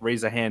silhouette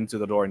raise a hand to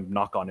the door and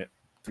knock on it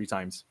 3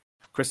 times.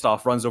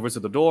 Christoph runs over to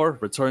the door,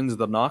 returns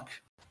the knock.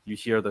 You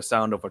hear the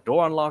sound of a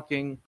door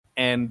unlocking,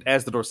 and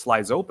as the door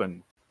slides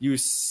open, you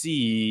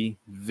see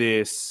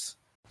this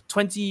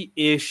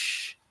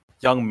 20-ish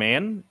young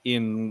man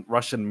in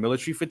Russian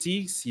military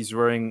fatigues. He's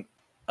wearing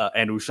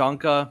an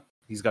Ushanka.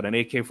 He's got an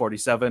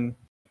AK-47,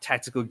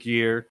 tactical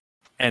gear,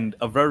 and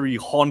a very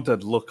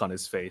haunted look on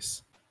his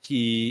face.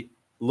 He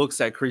looks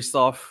at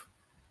Christoph,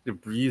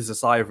 breathes a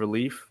sigh of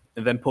relief,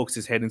 and then pokes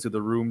his head into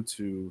the room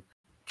to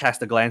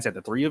cast a glance at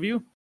the three of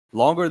you.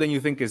 Longer than you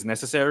think is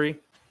necessary.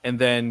 And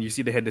then you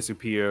see the head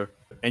disappear,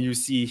 and you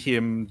see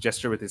him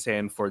gesture with his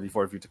hand for the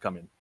 4 of you to come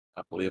in.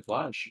 Happily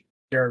oblige.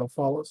 Jared will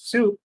follow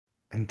suit.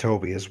 And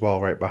Toby as well,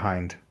 right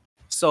behind.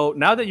 So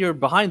now that you're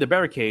behind the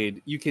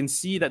barricade, you can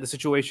see that the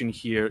situation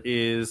here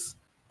is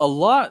a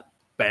lot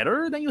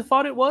better than you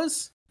thought it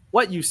was.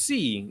 What you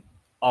see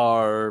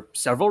are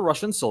several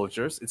Russian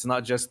soldiers. It's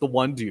not just the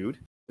one dude.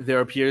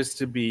 There appears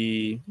to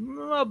be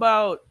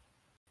about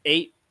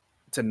 8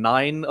 to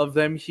 9 of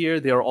them here.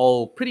 They're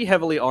all pretty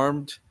heavily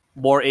armed.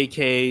 More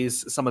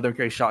AKs, some of them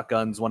carry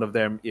shotguns. One of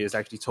them is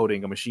actually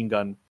toting a machine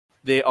gun.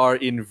 They are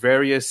in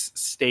various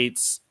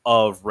states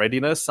of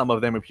readiness. Some of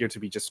them appear to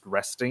be just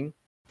resting,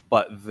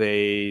 but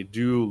they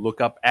do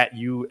look up at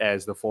you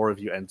as the 4 of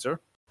you enter.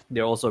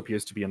 There also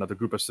appears to be another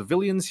group of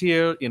civilians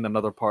here in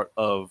another part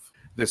of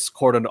this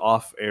cordoned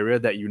off area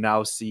that you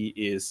now see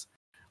is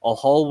a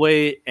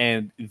hallway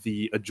and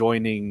the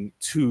adjoining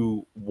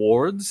 2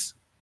 wards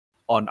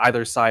on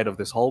either side of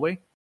this hallway.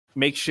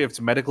 Makeshift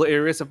medical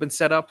areas have been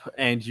set up,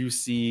 and you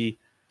see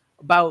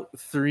about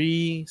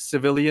 3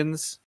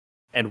 civilians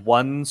and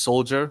 1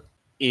 soldier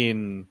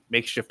in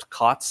makeshift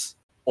cots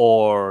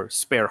or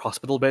spare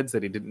hospital beds that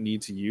they didn't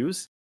need to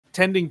use.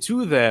 Tending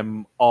to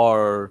them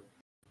are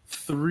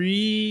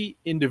 3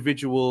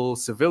 individual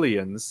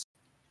civilians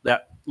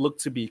that look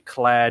to be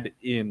clad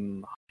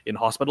in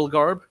hospital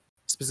garb,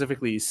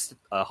 specifically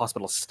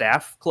hospital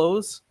staff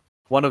clothes.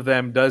 One of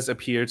them does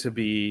appear to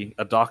be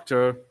a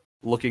doctor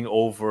looking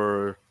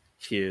over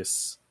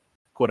his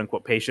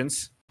quote-unquote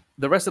patients.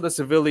 The rest of the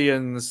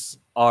civilians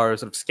are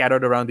sort of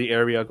scattered around the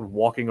area,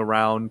 walking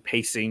around,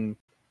 pacing,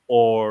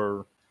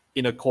 or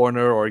in a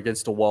corner or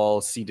against a wall,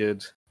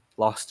 seated,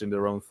 lost in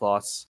their own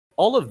thoughts.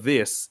 All of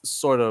this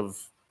sort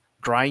of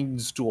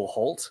grinds to a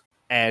halt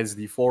as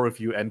the 4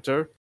 of you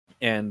enter,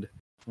 and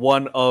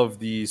one of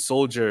the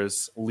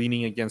soldiers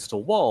leaning against a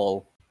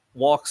wall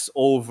walks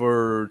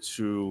over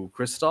to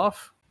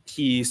Christoph.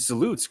 He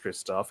salutes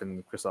Christoph,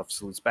 and Christoph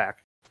salutes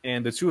back.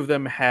 And the 2 of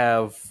them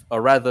have a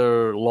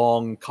rather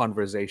long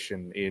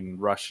conversation in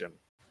Russian.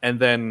 And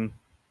then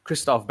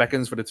Christoph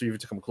beckons for the 3 of you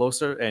to come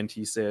closer, and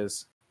he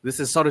says, This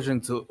is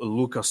Sergeant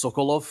Luka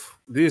Sokolov.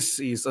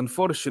 This is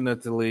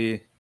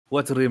unfortunately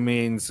what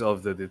remains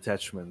of the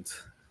detachment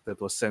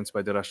that was sent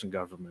by the Russian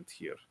government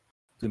here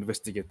to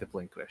investigate the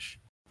plane crash.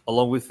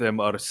 Along with them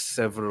are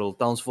several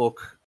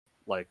townsfolk,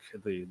 like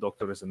the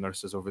doctors and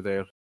nurses over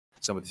there.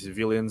 Some of the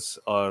civilians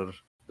are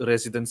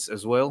residents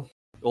as well.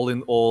 All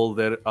in all,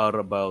 there are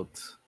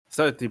about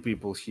 30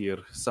 people here,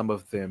 some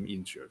of them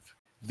injured.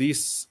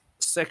 This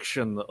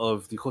section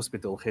of the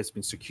hospital has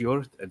been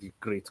secured at a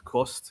great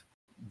cost.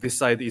 This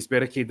side is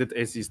barricaded,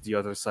 as is the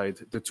other side.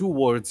 The two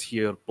wards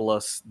here,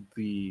 plus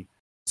the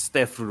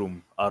staff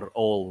room, are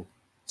all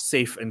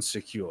safe and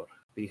secure.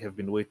 They have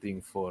been waiting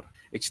for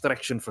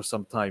extraction for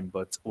some time,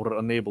 but were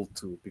unable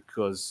to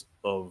because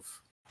of,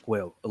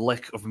 well, a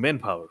lack of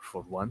manpower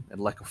for one,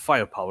 and lack of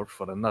firepower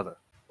for another.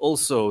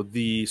 Also,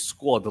 the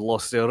squad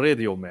lost their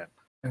radio man.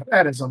 Now,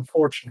 that is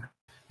unfortunate.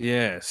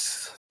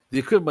 Yes. The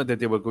equipment that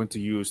they were going to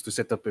use to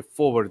set up a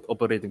forward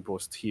operating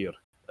post here,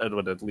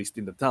 or at least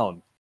in the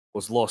town,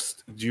 was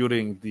lost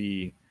during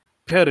the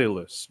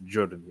perilous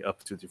journey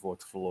up to the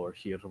fourth floor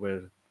here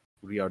where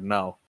we are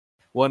now.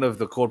 One of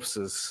the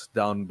corpses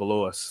down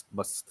below us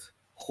must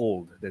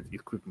hold that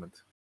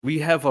equipment. We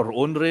have our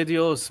own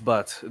radios,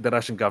 but the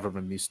Russian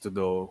government needs to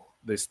know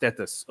the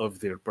status of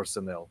their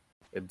personnel.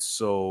 And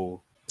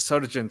so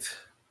Sergeant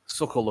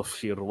Sokolov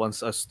here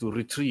wants us to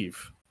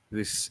retrieve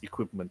this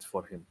equipment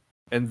for him.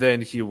 And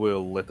then he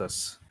will let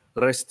us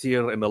rest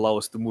here and allow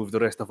us to move the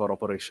rest of our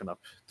operation up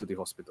to the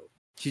hospital.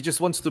 He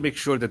just wants to make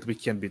sure that we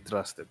can be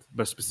trusted,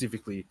 but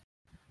specifically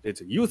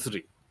that you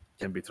three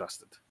can be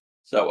trusted.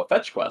 So, a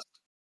fetch quest.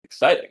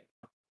 Exciting.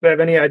 Do you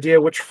have any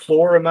idea which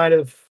floor it might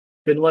have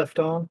been left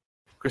on?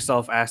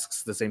 Christoph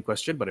asks the same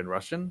question, but in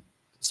Russian.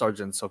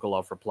 Sergeant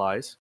Sokolov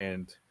replies,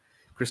 and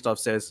Christoph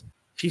says,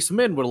 his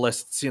men were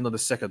last seen on the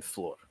second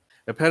floor.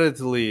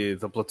 Apparently,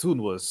 the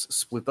platoon was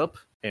split up,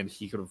 and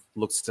he kind of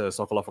looks to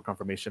Sokolov for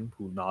confirmation,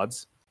 who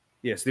nods.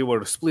 Yes, they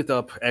were split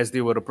up as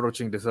they were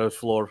approaching the third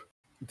floor.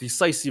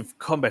 Decisive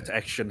combat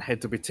action had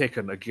to be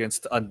taken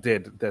against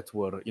undead that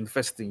were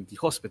infesting the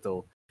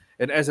hospital,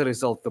 and as a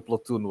result, the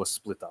platoon was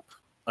split up.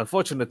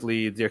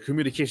 Unfortunately, their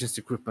communications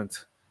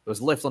equipment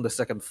was left on the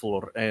second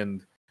floor,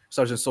 and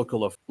Sergeant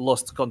Sokolov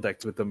lost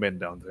contact with the men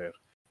down there.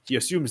 He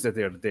assumes that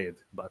they are dead,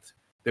 but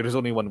there is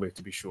only one way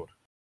to be sure.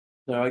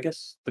 Now, I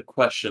guess the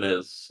question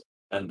is,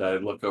 and I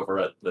look over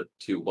at the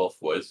two wolf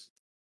boys,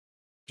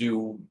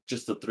 do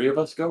just the three of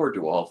us go, or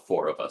do all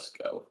four of us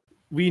go?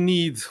 We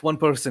need one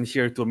person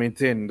here to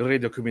maintain the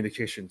radio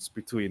communications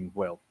between,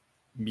 well,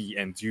 me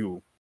and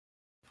you.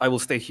 I will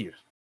stay here.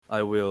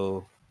 I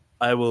will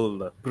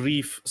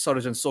brief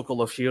Sergeant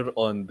Sokolov here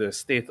on the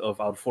state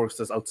of our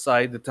forces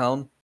outside the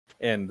town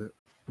and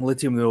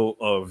let him know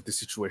of the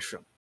situation.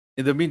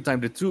 In the meantime,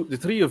 the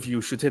three of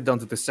you should head down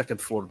to the second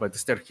floor by the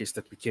staircase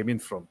that we came in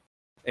from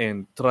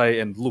and try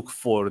and look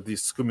for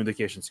this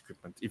communications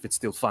equipment, if it's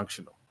still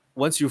functional.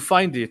 Once you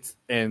find it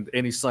and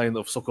any sign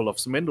of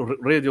Sokolov's men,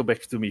 radio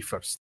back to me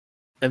first.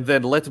 And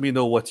then let me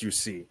know what you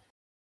see.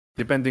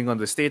 Depending on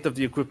the state of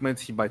the equipment,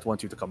 he might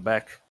want you to come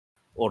back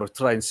or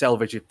try and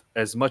salvage it,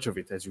 as much of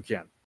it as you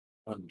can.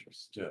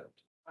 Understood.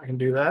 I can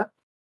do that.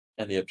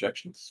 Any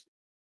objections?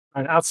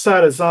 And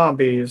outside of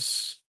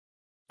zombies,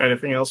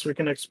 anything else we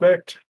can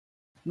expect?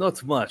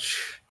 Not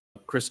much.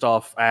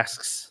 Christoph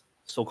asks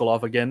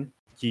Sokolov again.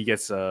 He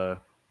gets a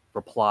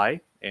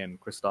reply, and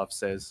Christoph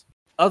says,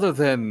 other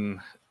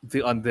than the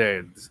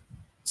undead,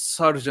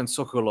 Sergeant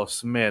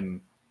Sokolov's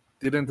men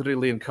didn't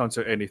really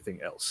encounter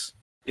anything else.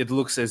 It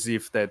looks as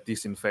if that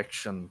this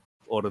infection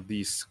or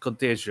this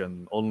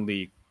contagion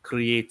only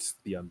creates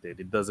the undead.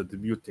 It doesn't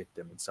mutate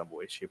them in some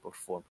way, shape, or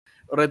form.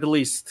 Or at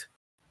least,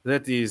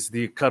 that is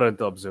the current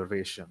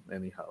observation,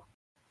 anyhow.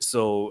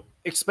 So,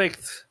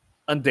 expect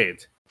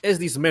undead. As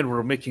these men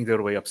were making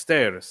their way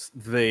upstairs,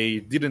 they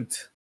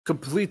didn't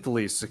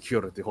completely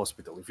secure the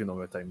hospital, if you know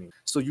what I mean.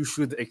 So you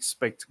should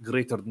expect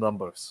greater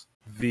numbers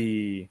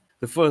the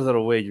further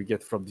away you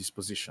get from this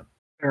position.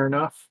 Fair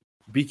enough.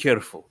 Be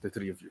careful, the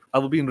three of you. I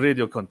will be in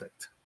radio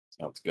contact.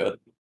 Sounds good.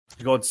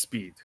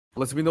 Godspeed.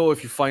 Let me know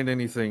if you find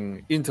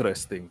anything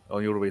interesting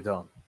on your way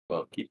down.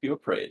 Well, keep you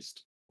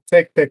appraised.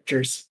 Take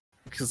pictures.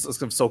 Because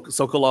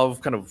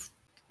Sokolov kind of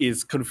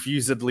is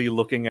confusedly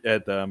looking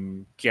at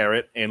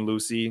Garrett and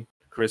Lucy.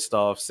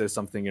 Christoph says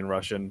something in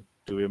Russian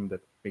to him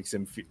that makes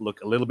him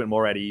look a little bit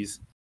more at ease.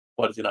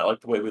 What, does he not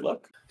like the way we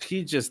look?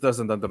 He just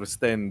doesn't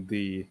understand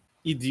the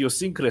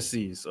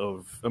idiosyncrasies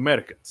of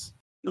Americans.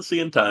 You'll see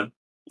in time.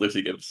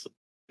 Lucy gives a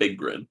big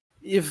grin.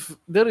 If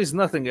there is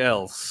nothing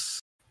else,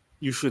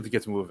 you should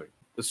get moving.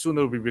 The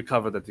sooner we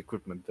recover that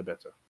equipment, the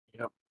better.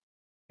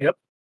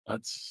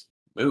 Let's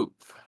move.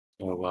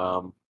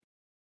 So,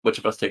 which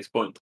of us takes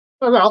point?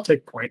 Well, I'll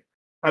take point.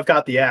 I've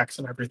got the axe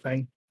and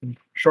everything. And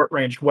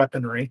short-range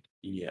weaponry.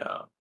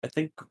 Yeah. I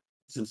think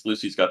since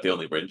Lucy's got the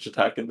only ranged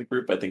attack in the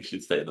group, I think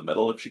she'd stay in the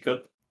middle if she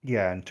could.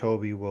 Yeah, and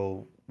Toby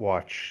will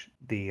watch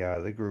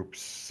the group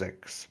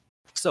 6.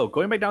 So,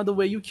 going back down the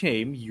way you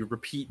came, you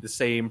repeat the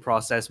same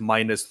process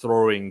minus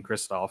throwing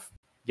Christoph,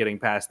 getting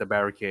past the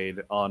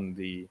barricade on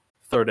the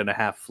 3rd and a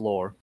half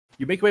floor.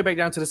 You make your way back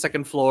down to the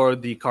second floor.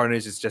 The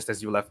carnage is just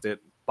as you left it.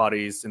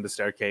 Bodies in the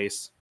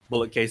staircase,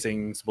 bullet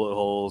casings, bullet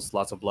holes,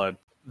 lots of blood.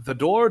 The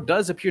door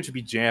does appear to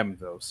be jammed,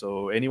 though,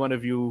 so any one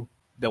of you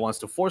that wants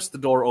to force the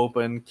door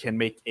open can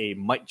make a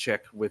might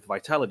check with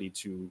vitality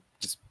to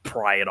just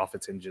pry it off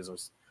its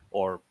hinges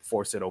or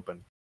force it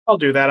open. I'll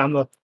do that. I'm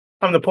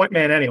the point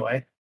man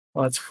anyway.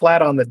 Well, it's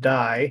flat on the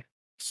die,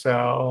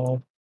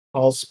 so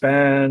I'll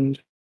spend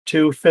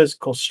 2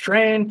 physical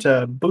strain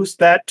to boost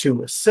that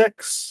to a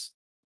 6.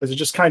 Does it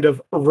just kind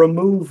of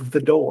remove the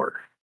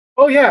door?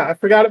 Oh yeah, I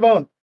forgot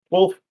about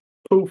wolf,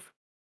 poof,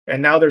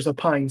 and now there's a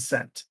pine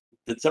scent.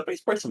 Did somebody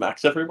spray some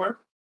axe everywhere?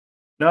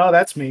 No,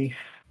 that's me.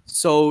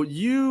 So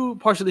you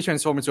partially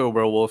transform into a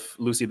werewolf.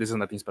 Lucy, this is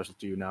nothing special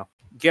to you now.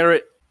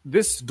 Garrett,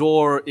 this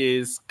door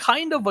is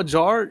kind of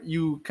ajar.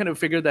 You kind of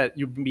figure that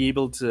you'd be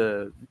able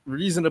to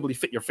reasonably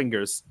fit your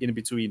fingers in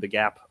between the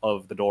gap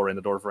of the door and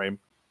the door frame.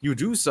 You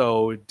do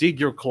so, dig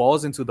your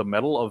claws into the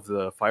metal of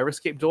the fire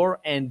escape door,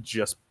 and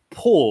just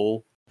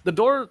pull. The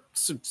door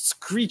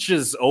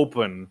screeches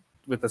open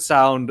with the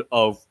sound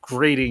of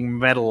grating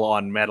metal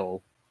on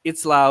metal.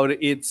 It's loud,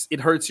 it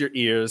hurts your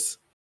ears,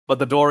 but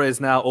the door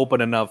is now open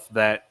enough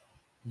that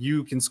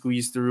you can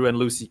squeeze through and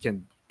Lucy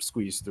can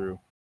squeeze through.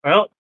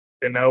 Well,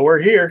 they know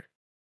we're here.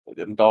 They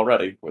didn't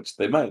already, which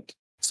they might.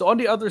 So on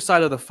the other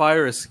side of the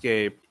fire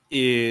escape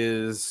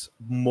is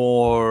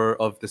more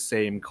of the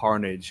same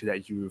carnage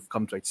that you've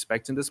come to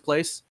expect in this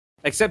place,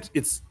 except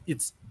it's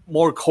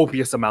more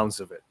copious amounts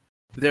of it.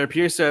 There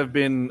appears to have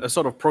been a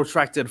sort of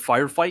protracted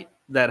firefight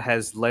that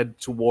has led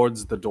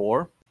towards the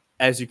door.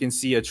 As you can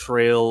see, a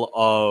trail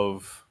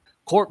of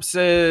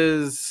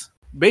corpses.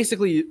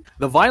 Basically,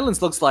 the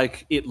violence looks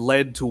like it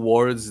led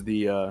towards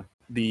the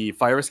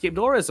fire escape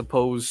door as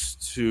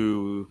opposed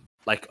to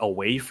like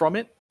away from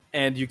it.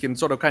 And you can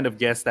sort of kind of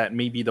guess that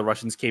maybe the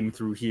Russians came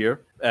through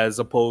here as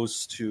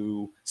opposed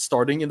to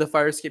starting in the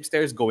fire escape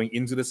stairs, going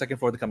into the second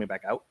floor, then coming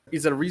back out.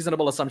 Is it a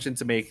reasonable assumption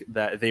to make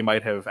that they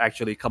might have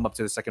actually come up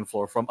to the second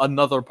floor from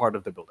another part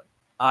of the building?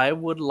 I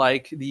would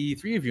like the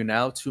 3 of you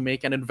now to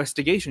make an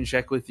investigation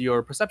check with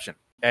your perception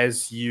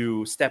as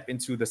you step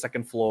into the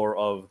second floor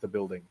of the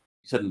building.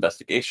 You said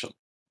investigation.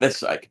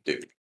 This I could do.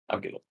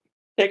 I'm going to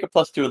take a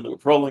 +2 in lieu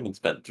of rolling and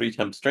spend 3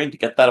 temp strain to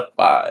get that a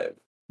 5.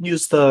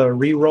 Use the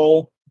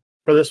reroll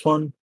for this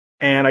one,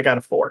 and I got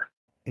a 4.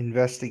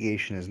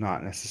 Investigation is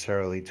not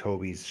necessarily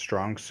Toby's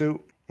strong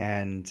suit,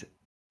 and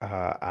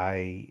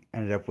I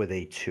ended up with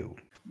a 2.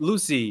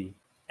 Lucy,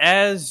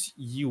 as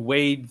you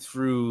wade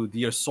through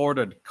the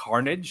assorted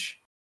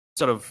carnage,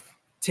 sort of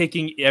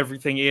taking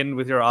everything in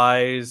with your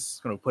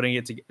eyes, kind of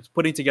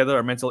putting together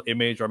a mental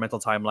image or a mental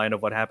timeline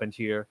of what happened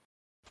here,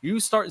 you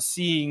start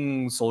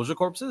seeing soldier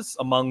corpses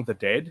among the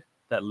dead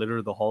that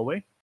litter the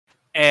hallway.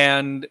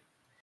 And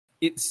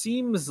it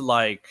seems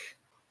like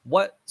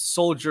what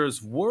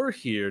soldiers were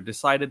here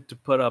decided to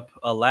put up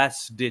a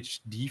last-ditch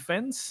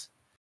defense.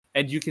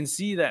 And you can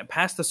see that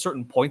past a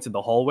certain point in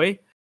the hallway,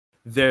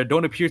 there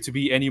don't appear to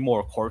be any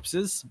more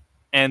corpses.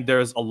 And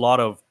there's a lot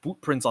of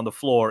boot prints on the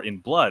floor in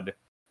blood,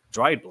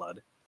 dried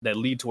blood, that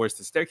lead towards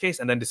the staircase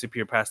and then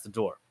disappear past the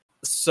door.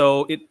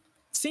 So it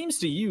seems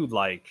to you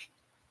like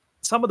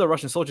some of the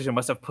Russian soldiers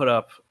must have put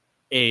up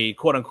a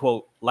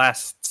quote-unquote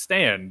last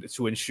stand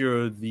to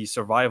ensure the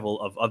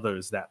survival of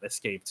others that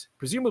escaped.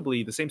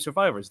 Presumably the same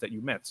survivors that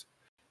you met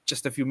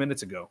just a few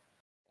minutes ago.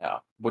 Yeah,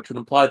 which would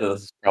imply that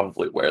this is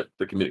probably where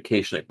the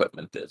communication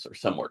equipment is, or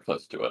somewhere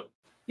close to it.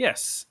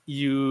 Yes,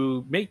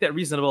 you make that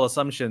reasonable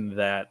assumption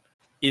that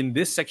in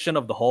this section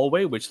of the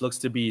hallway, which looks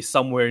to be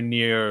somewhere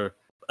near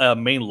a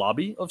main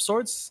lobby of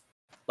sorts,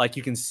 like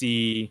you can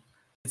see,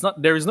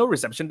 there is no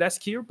reception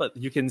desk here, but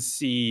you can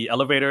see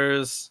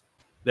elevators.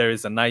 There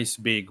is a nice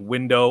big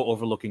window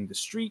overlooking the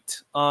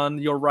street on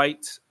your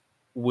right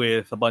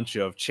with a bunch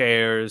of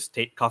chairs,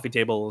 coffee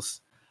tables,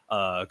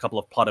 a couple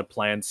of potted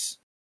plants,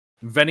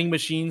 vending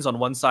machines on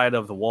one side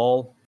of the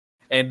wall.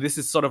 And this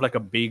is sort of like a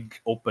big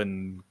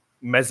open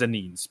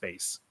mezzanine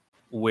space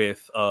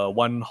with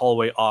one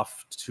hallway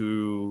off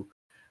to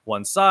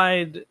one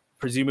side,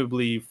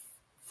 presumably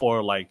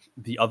for like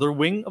the other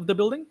wing of the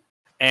building.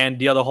 And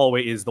the other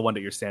hallway is the one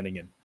that you're standing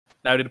in.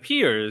 Now, it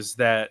appears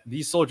that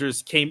these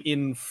soldiers came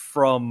in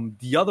from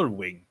the other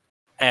wing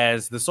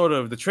as the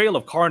trail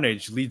of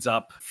carnage leads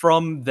up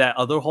from that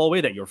other hallway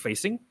that you're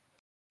facing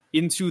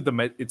into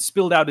it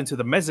spilled out into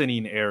the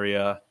mezzanine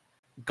area,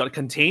 got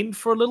contained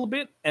for a little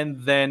bit, and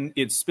then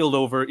it spilled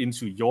over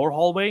into your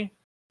hallway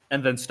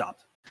and then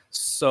stopped.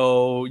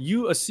 So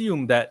you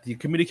assume that the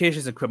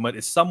communications equipment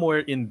is somewhere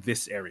in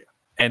this area.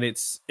 And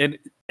it's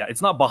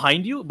not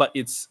behind you, but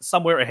it's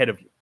somewhere ahead of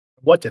you.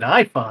 What did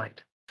I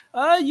find?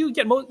 You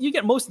get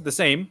most of the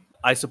same.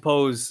 I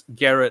suppose,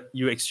 Garrett,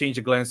 you exchange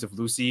a glance with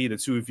Lucy. The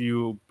two of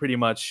you pretty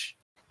much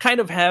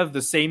kind of have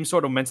the same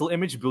sort of mental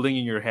image building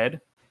in your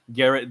head.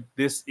 Garrett,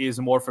 this is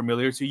more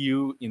familiar to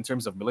you in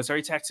terms of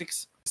military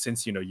tactics,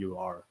 since you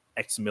are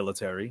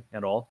ex-military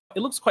and all.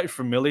 It looks quite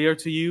familiar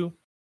to you,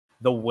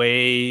 the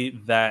way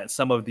that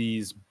some of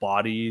these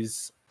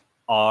bodies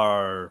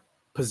are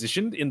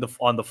positioned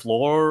on the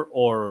floor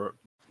or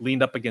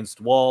leaned up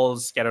against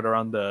walls, scattered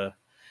around the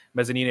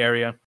mezzanine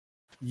area.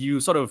 You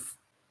sort of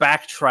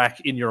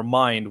backtrack in your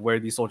mind where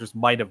these soldiers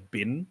might have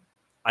been,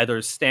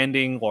 either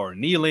standing or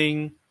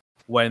kneeling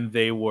when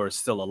they were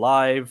still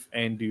alive,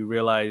 and you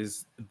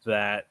realize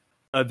that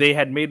they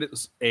had made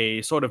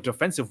a sort of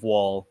defensive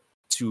wall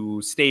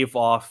to stave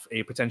off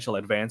a potential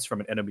advance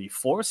from an enemy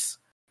force,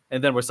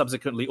 and then were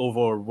subsequently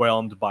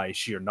overwhelmed by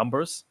sheer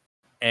numbers.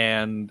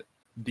 And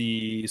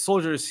the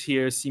soldiers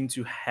here seem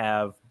to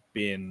have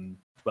been,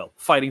 well,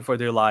 fighting for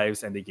their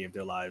lives, and they gave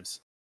their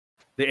lives.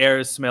 The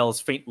air smells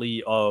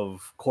faintly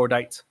of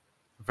cordite,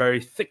 very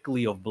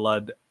thickly of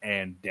blood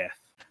and death.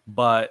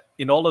 But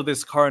in all of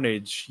this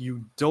carnage,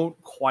 you don't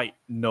quite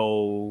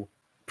know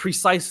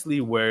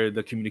precisely where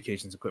the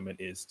communications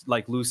equipment is.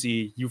 Like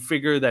Lucy, you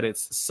figure that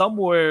it's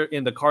somewhere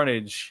in the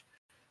carnage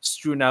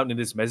strewn out in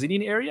this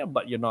mezzanine area,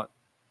 but you're not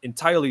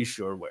entirely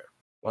sure where.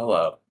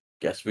 Well,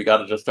 guess we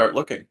gotta just start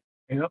looking.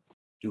 Yep.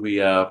 Do we,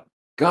 God,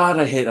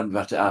 I hate I'm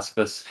about to ask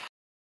this.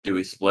 Do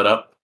we split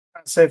up?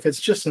 I'd say if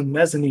it's just a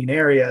mezzanine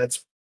area,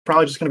 it's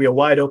probably just going to be a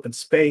wide open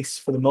space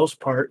for the most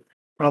part.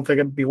 I don't think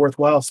it'd be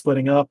worthwhile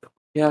splitting up.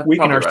 Yeah,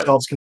 Weaken probably right.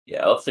 ourselves.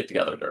 Yeah, let's stick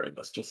together during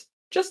this,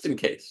 just in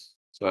case.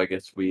 So I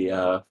guess we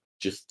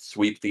just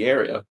sweep the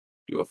area,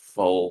 do a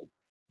full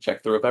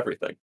check through of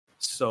everything.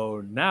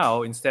 So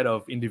now, instead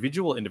of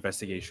individual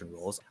investigation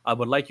rolls, I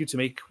would like you to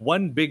make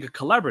one big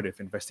collaborative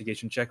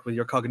investigation check with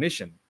your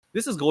cognition.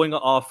 This is going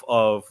off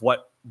of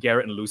what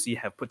Garrett and Lucy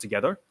have put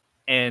together,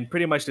 and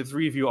pretty much the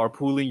three of you are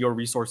pooling your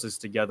resources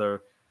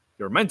together,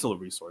 your mental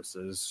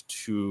resources,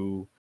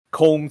 to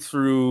comb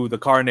through the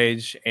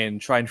carnage and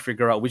try and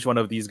figure out which one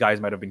of these guys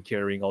might have been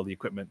carrying all the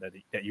equipment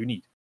that you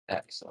need.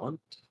 Excellent.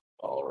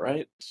 All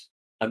right.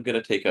 I'm going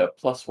to take a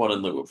 +1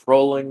 in lieu of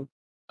rolling.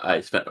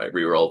 I spent my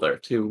reroll there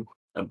too.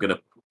 I'm going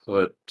to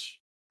put...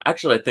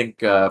 Actually, I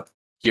think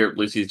here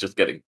Lucy's just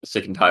getting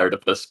sick and tired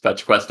of this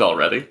fetch quest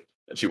already,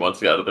 and she wants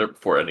to get out of there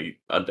before any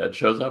undead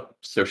shows up,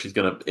 so she's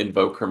going to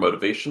invoke her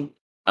motivation.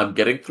 I'm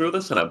getting through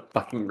this, and I'm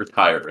fucking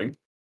retiring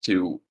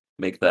to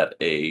make that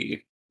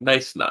a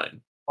nice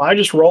 9. I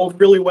just rolled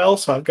really well,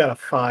 so I've got a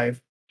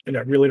 5, and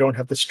I really don't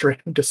have the strain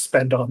to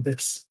spend on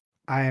this.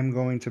 I am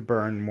going to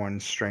burn 1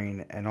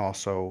 strain and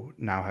also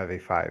now have a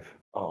 5.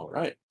 All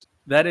right.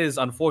 That is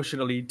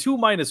unfortunately 2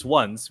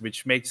 -1s,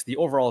 which makes the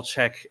overall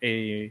check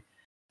a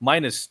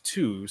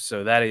 -2,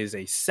 so that is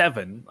a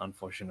 7,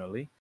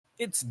 unfortunately.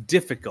 It's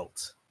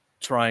difficult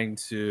trying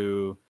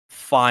to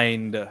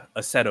find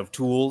a set of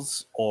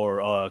tools or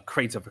a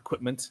crate of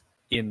equipment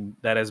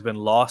that has been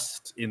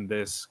lost in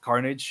this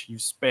carnage. You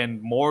spend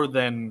more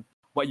than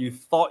what you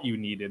thought you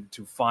needed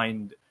to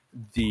find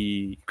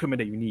the equipment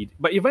that you need.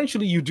 But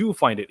eventually you do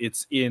find it.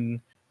 It's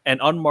in an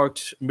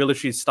unmarked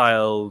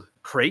military-styled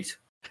crate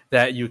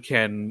that you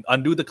can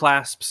undo the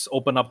clasps,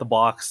 open up the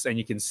box, and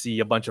you can see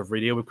a bunch of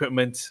radio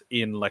equipment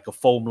in like a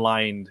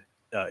foam-lined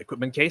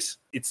equipment case.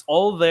 It's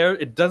all there.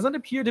 It doesn't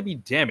appear to be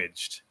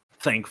damaged,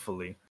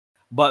 thankfully.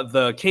 But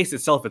the case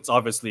itself, it's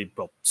obviously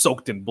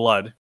soaked in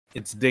blood.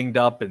 It's dinged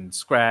up and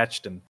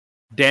scratched and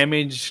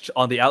damaged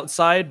on the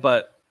outside,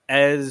 but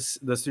as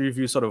the three of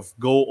you sort of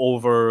go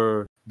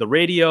over the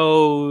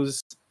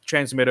radios,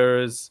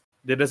 transmitters,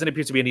 there doesn't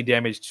appear to be any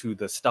damage to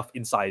the stuff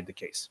inside the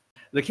case.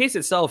 The case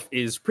itself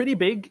is pretty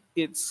big.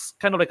 It's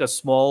kind of like a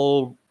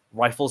small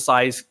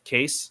rifle-size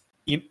case.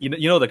 You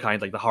know the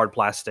kind, like the hard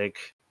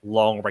plastic,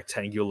 long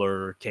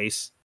rectangular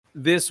case.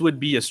 This would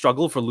be a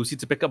struggle for Lucy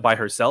to pick up by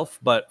herself,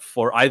 but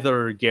for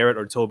either Garrett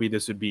or Toby,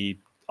 this would be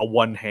a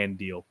one-hand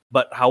deal.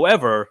 But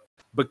however,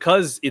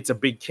 because it's a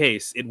big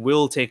case, it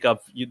will take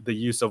up the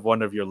use of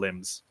one of your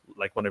limbs,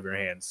 like one of your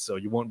hands. So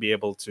you won't be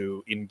able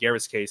to, in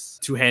Garrett's case,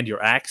 two-hand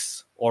your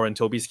axe, or in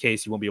Toby's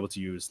case, you won't be able to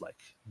use like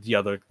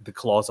the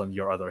claws on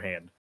your other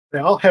hand.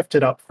 Yeah, I'll heft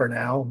it up for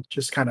now.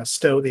 Just kind of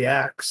stow the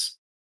axe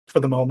for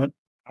the moment.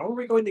 How are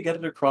we going to get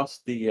it across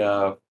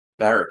the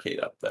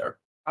barricade up there?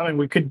 I mean,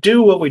 we could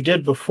do what we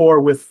did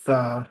before with...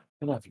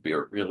 It'll have to be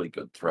a really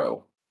good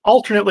throw.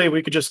 Alternately,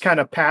 we could just kind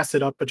of pass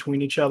it up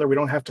between each other. We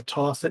don't have to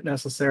toss it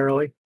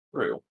necessarily.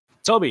 True.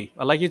 Toby,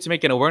 I'd like you to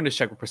make an awareness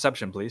check with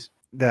perception, please.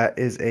 That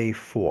is a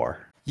 4.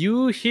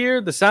 You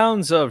hear the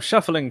sounds of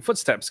shuffling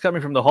footsteps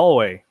coming from the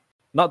hallway.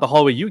 Not the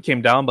hallway you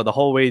came down, but the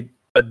hallway,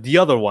 the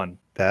other one.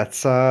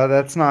 That's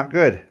not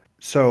good.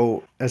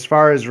 So as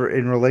far as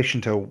in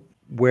relation to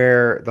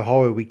where the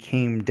hallway we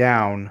came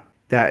down,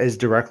 that is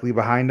directly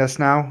behind us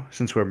now,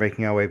 since we're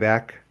making our way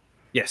back?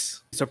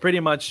 Yes. So pretty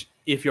much,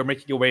 if you're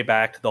making your way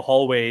back, the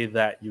hallway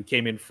that you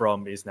came in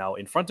from is now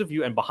in front of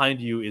you, and behind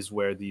you is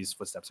where these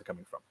footsteps are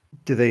coming from.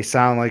 Do they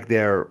sound like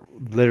they're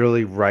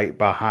literally right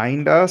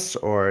behind us,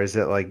 or is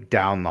it like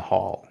down the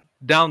hall?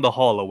 Down the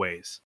hall a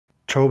ways.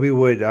 Toby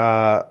would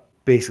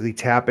basically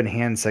tap and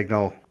hand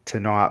signal to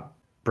not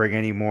bring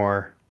any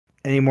more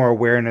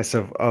awareness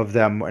of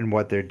them and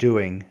what they're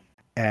doing,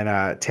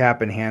 and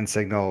tap and hand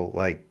signal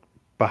like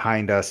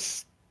behind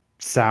us,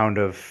 sound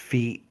of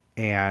feet,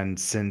 and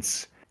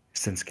since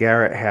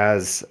Garrett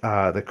has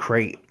the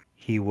crate,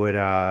 he would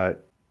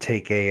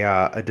take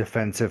a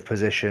defensive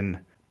position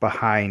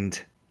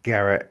behind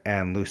Garrett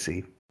and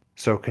Lucy.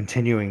 So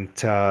continuing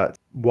to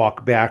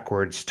walk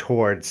backwards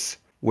towards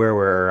where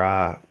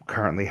we're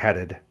currently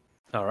headed.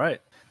 All right.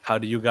 How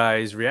do you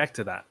guys react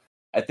to that?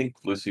 I think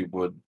Lucy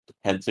would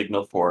hand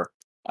signal for,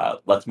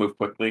 let's move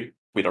quickly.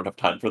 We don't have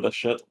time for this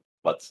shit.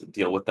 Let's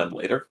deal with them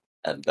later.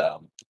 And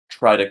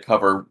try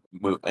to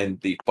move in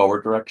the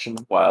forward direction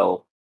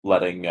while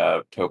letting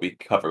Toby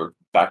cover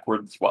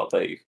backwards while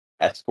they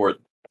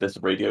escort this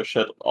radio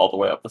shit all the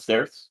way up the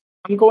stairs.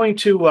 I'm going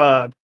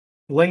to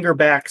linger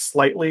back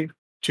slightly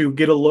to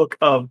get a look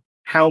of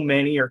how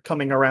many are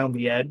coming around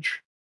the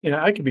edge.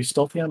 I can be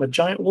stealthy. I'm a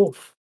giant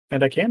wolf,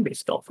 and I can be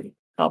stealthy.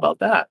 How about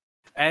that?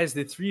 As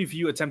the three of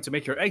you attempt to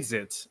make your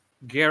exit,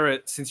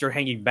 Garrett, since you're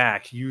hanging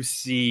back, you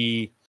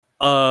see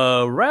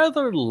a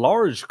rather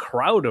large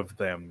crowd of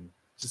them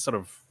just sort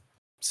of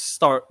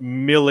start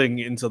milling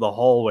into the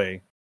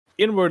hallway.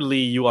 Inwardly,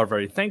 you are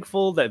very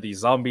thankful that these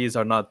zombies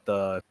are not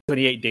the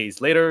 28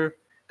 Days Later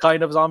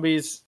kind of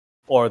zombies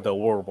or the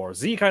World War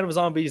Z kind of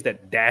zombies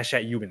that dash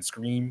at you and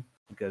scream,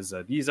 because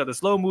these are the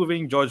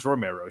slow-moving George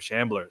Romero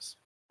shamblers.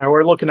 Now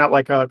we're looking at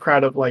like a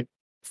crowd of like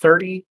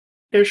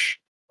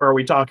 30-ish, or are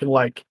we talking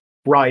like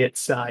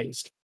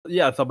riot-sized?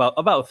 Yeah, it's about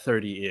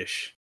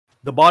 30-ish.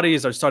 The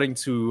bodies are starting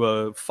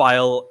to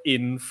file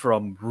in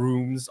from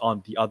rooms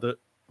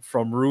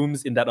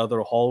in that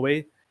other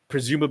hallway,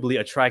 presumably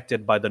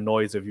attracted by the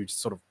noise of you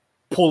just sort of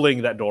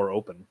pulling that door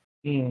open.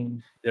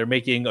 They're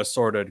making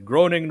assorted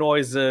groaning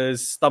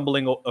noises,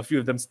 a few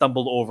of them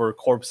stumble over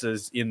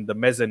corpses in the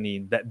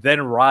mezzanine that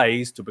then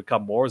rise to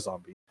become more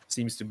zombies.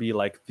 Seems to be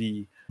like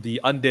the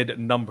undead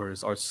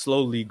numbers are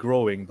slowly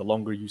growing the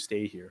longer you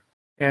stay here.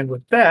 And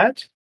with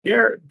that,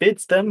 Garrett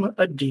bids them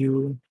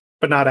adieu,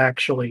 but not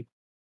actually.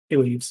 He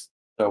leaves.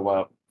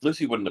 So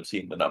Lucy wouldn't have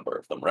seen the number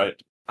of them, right?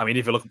 I mean,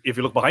 if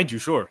you look behind you,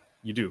 sure,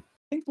 you do.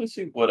 I think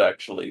Lucy would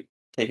actually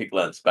take a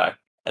glance back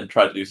and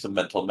try to do some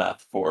mental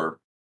math for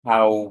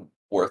how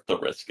worth the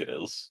risk it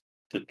is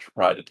to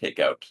try to take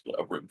out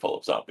a room full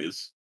of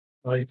zombies.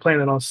 Are you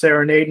planning on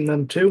serenading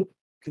them too?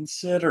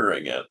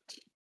 Considering it.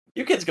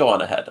 You kids go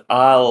on ahead.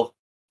 I'll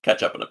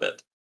catch up in a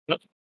bit.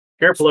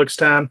 Careful, looks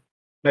time.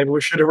 Maybe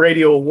we should have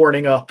radio a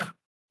warning up.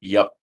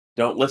 Yep.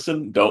 Don't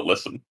listen. I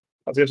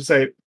was going to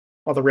say,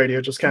 on the radio,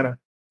 just kind of,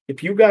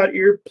 if you got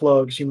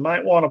earplugs, you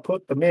might want to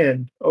put them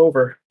in.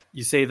 Over.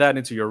 You say that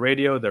into your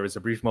radio. There is a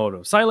brief moment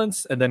of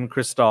silence, and then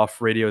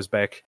Christoph radios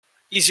back.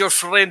 Is your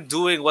friend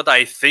doing what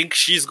I think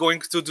she's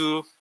going to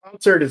do?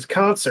 Concert is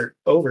concert.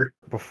 Over.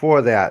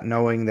 Before that,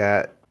 knowing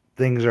that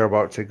things are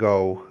about to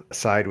go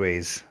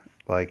sideways,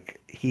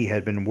 like he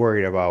had been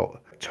worried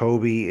about,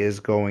 Toby is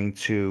going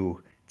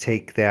to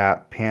take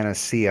that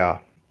panacea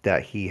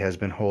that he has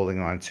been holding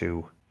on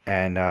to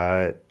and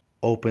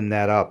open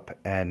that up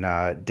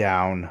and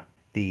down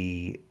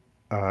the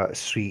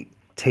sweet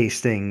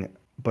tasting,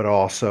 but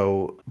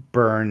also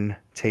burn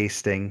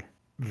tasting,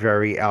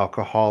 very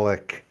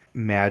alcoholic,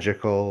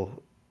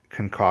 magical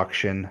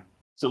concoction.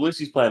 So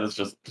Lucy's plan is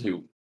just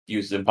to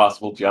use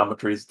impossible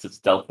geometries to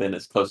stealth in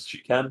as close as she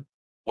can.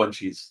 When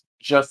she's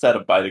just out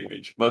of biting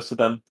range of most of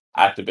them,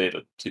 activate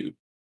it to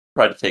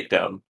try to take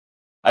down,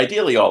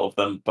 ideally all of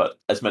them, but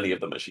as many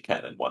of them as she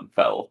can in one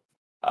fell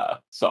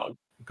song.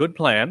 Good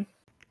plan.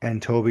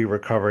 And Toby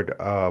recovered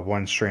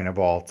one strain of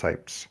all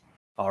types.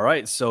 All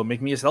right, so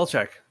make me a stealth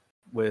check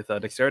with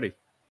dexterity.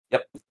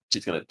 Yep.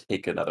 She's going to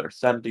take another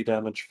sanity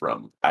damage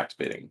from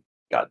activating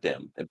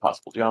goddamn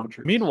impossible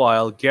geometry.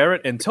 Meanwhile,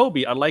 Garrett and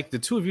Toby, I'd like the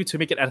two of you to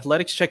make an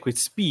athletics check with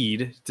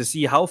speed to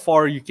see how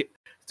far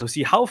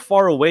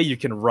away you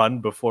can run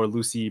before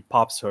Lucy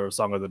pops her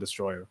Song of the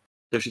Destroyer.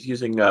 So she's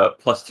using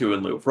 +2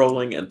 in lieu of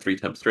rolling and 3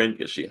 temp strain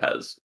because she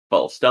has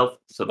full stealth,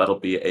 so that'll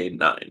be a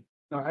 9.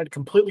 I'd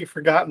completely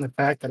forgotten the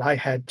fact that I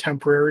had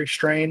temporary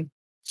strain,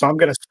 so I'm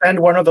going to spend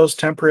one of those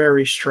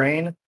temporary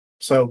strain.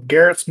 So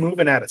Garrett's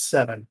moving at a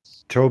 7.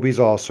 Toby's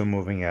also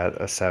moving at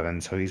a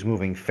 7, so he's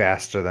moving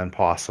faster than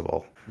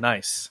possible.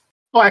 Nice.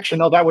 Oh, actually,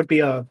 no, that wouldn't be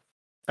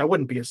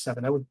a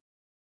 7. I would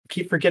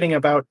keep forgetting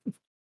about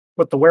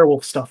what the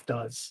werewolf stuff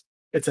does.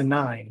 It's a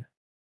 9.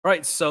 All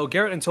right, so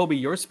Garrett and Toby,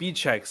 your speed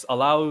checks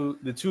allow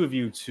the two of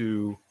you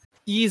to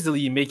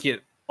easily make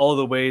it all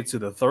the way to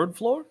the 3rd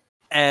floor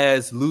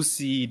as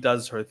Lucy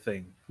does her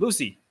thing.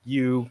 Lucy,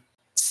 you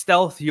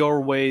stealth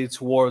your way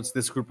towards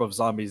this group of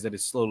zombies that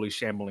is slowly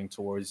shambling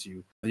towards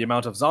you. The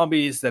amount of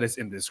zombies that is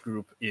in this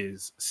group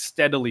is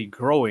steadily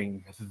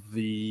growing.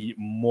 The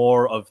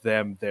more of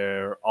them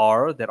there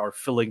are that are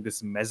filling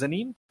this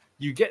mezzanine,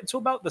 you get to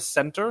about the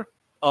center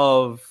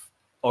of,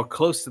 or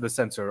close to the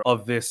center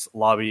of this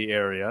lobby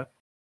area.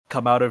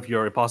 Come out of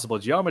your impossible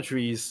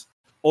geometries,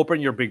 open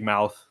your big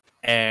mouth,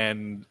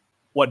 and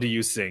what do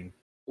you sing?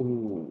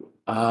 Ooh,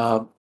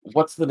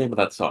 what's the name of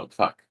that song?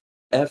 Fuck.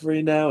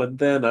 Every now and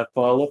then I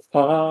fall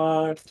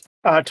apart.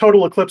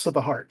 Total Eclipse of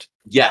the Heart.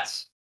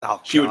 Yes. Oh,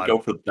 She would go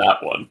for that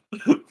one.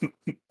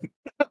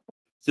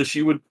 So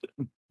she would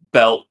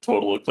belt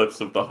Total Eclipse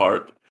of the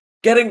Heart,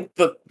 getting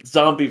the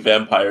zombie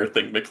vampire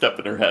thing mixed up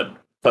in her head,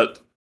 but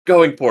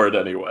going for it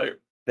anyway.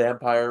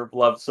 Vampire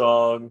love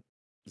song,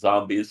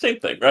 zombies,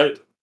 same thing, right?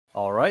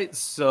 All right.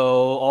 So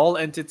all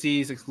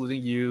entities,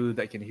 excluding you,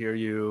 that can hear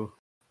you,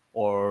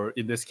 or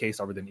in this case,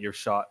 are within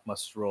earshot,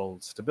 must roll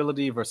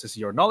stability versus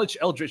your knowledge,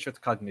 eldritch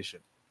with cognition.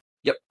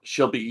 Yep,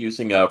 she'll be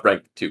using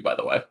rank 2, by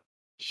the way.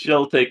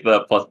 She'll take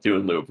the +2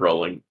 in lieu of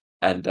rolling,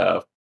 and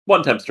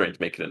 1 temp strain to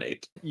make it an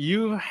 8.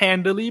 You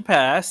handily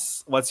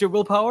pass. What's your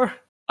willpower?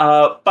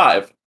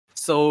 5.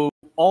 So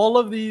all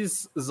of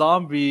these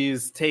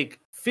zombies take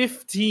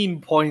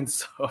 15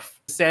 points of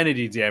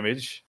sanity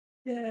damage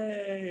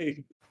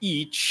Yay!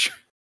 each.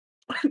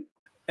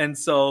 And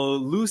so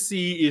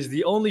Lucy is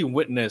the only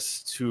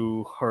witness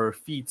to her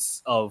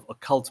feats of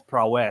occult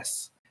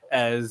prowess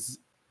as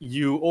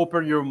you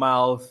open your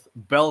mouth,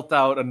 belt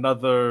out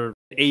another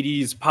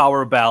 80s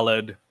power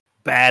ballad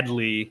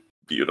badly.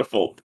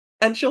 Beautiful.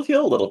 And she'll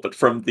heal a little bit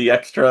from the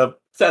extra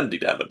sanity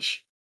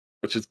damage,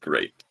 which is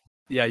great.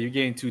 Yeah, you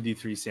gain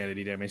 2d3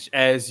 sanity damage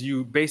as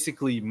you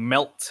basically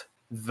melt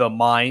the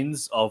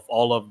minds of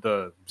all of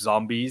the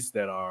zombies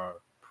that are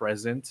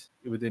present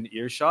within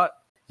earshot.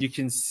 You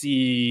can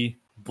see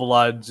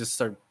blood just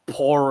start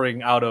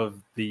pouring out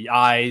of the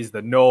eyes,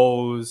 the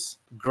nose,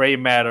 gray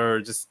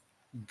matter just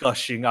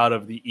gushing out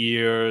of the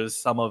ears.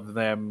 Some of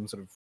them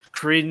sort of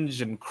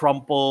cringe and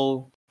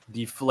crumple,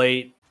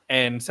 deflate,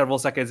 and several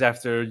seconds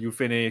after you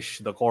finish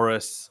the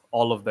chorus,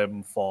 all of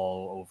them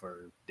fall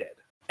over dead.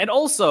 And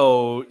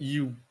also,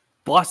 you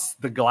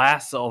bust the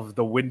glass of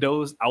the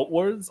windows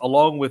outwards,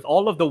 along with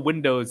all of the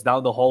windows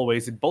down the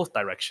hallways in both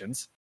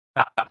directions,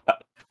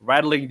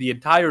 rattling the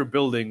entire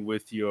building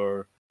with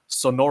your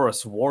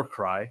sonorous war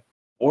cry.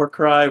 War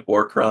cry,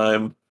 war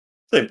crime,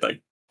 same thing.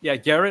 Yeah,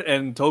 Garrett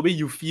and Toby,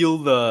 you feel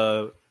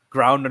the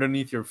ground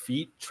underneath your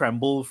feet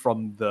tremble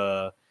from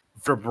the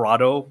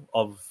vibrato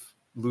of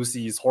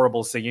Lucy's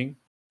horrible singing.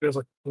 It was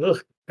like,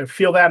 ugh, I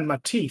feel that in my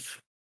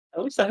teeth.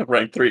 At least I have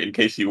rank 3 in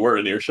case you were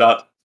in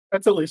earshot.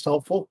 That's at least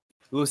helpful.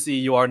 Lucy,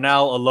 you are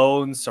now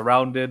alone,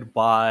 surrounded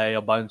by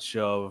a bunch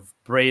of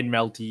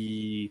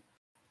brain-melty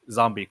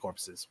zombie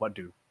corpses. What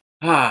do?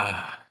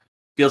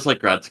 Feels like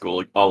grad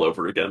school all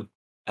over again.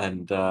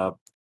 And out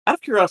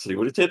of curiosity,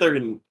 would you say they're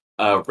in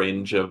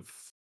range of...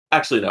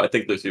 Actually, no, I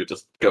think Lucy would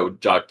just go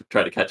jog to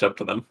try to catch up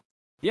to them.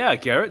 Yeah,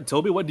 Garrett,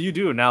 Toby, what do you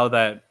do now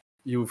that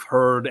you've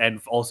heard and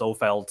also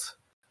felt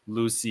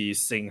Lucy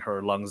sing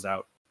her lungs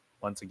out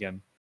once again?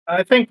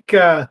 I think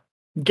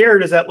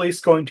Garrett is at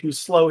least going to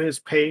slow his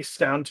pace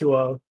down to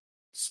a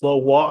slow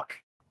walk.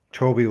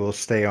 Toby will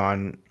stay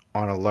on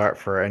alert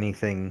for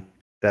anything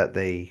that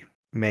they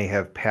may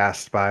have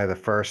passed by the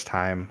first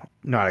time,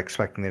 not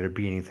expecting there to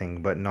be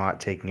anything, but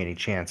not taking any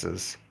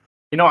chances.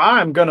 You know,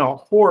 I'm going to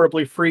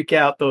horribly freak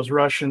out those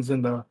Russians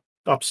in the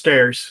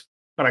upstairs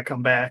when I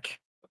come back.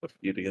 The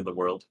beauty in the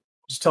world.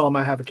 Just tell them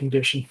I have a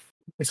condition.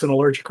 It's an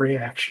allergic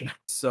reaction.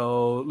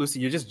 So, Lucy,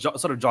 you're just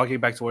sort of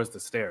jogging back towards the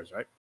stairs,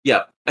 right?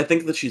 Yeah, I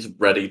think that she's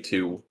ready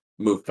to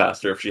move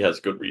faster if she has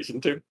good reason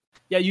to.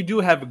 Yeah, you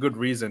do have a good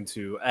reason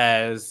to,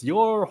 as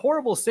your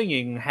horrible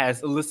singing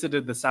has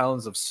elicited the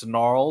sounds of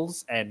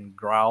snarls and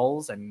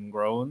growls and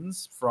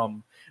groans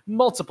from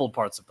multiple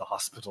parts of the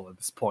hospital at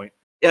this point.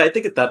 Yeah, I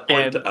think at that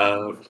point,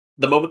 And-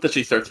 the moment that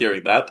she starts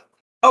hearing that,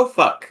 oh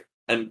fuck,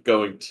 and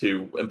going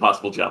to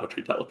impossible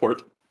geometry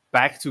teleport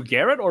Back to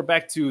Garrett or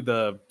back to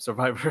the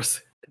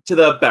survivors? to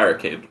the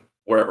barricade,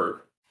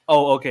 wherever.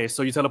 Oh, okay.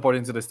 So you teleport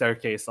into the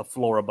staircase, a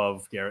floor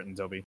above Garrett and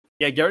Toby.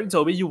 Yeah, Garrett and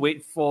Toby, you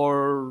wait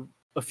for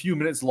a few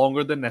minutes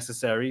longer than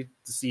necessary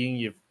to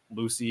seeing if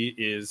Lucy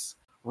is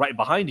right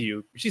behind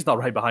you. She's not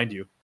right behind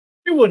you.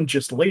 She wouldn't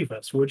just leave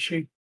us, would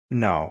she?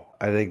 No,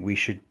 I think we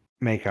should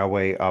make our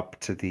way up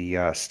to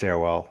the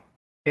stairwell.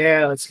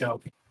 Yeah, let's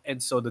go.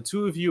 And so the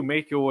two of you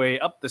make your way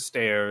up the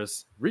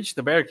stairs, reach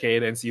the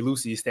barricade, and see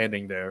Lucy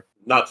standing there.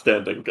 Not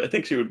standing. I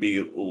think she would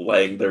be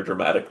laying there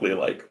dramatically,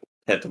 like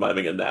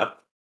pantomiming a nap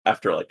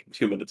after like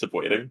 2 minutes of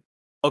waiting.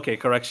 Okay,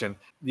 correction.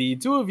 The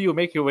two of you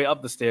make your way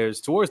up the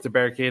stairs towards the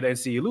barricade and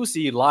see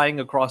Lucy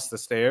lying across the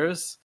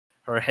stairs,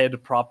 her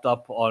head propped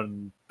up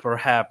on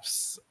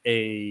perhaps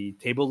a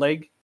table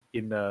leg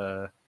in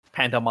a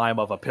pantomime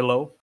of a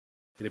pillow.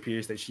 It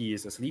appears that she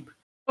is asleep.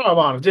 Come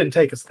on, it didn't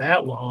take us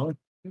that long.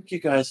 Took you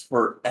guys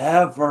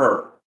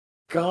forever.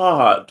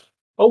 God.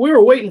 Oh, we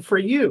were waiting for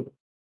you.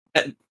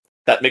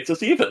 That makes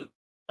us even.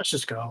 Let's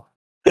just go.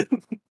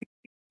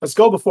 Let's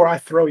go before I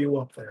throw you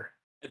up there.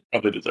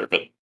 Probably deserve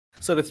it.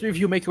 So the three of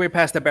you make your way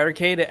past the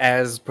barricade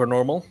as per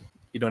normal.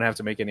 You don't have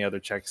to make any other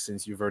checks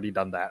since you've already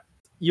done that.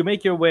 You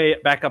make your way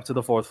back up to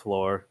the fourth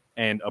floor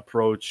and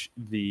approach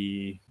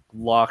the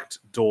locked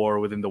door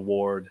within the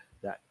ward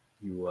that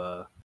you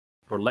were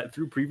let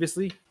through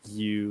previously.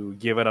 You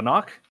give it a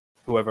knock.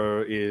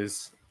 Whoever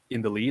is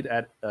in the lead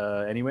at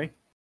anyway.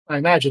 I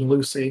imagine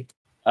Lucy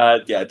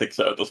Yeah, I think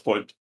so at this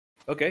point.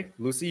 Okay,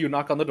 Lucy, you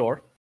knock on the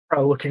door.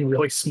 probably looking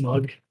really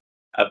smug.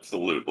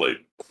 Absolutely.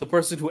 The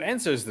person who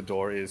answers the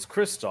door is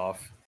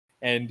Christoph,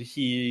 and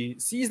he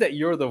sees that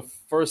you're the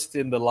first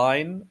in the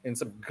line and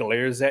sort of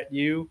glares at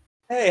you.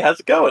 Hey,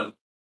 how's it going?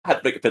 Had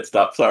to make a pit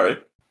stop, sorry.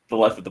 The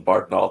life of the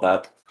bar and all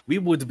that. We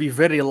would be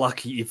very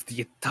lucky if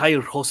the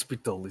entire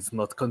hospital is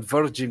not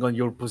converging on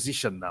your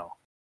position now.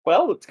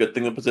 Well, it's a good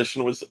thing the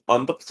position was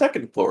on the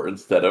second floor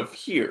instead of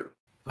here.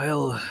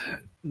 Well,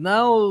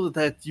 now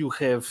that you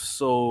have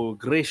so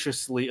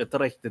graciously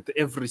attracted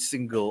every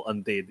single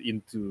undead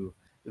into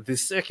the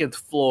second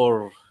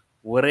floor,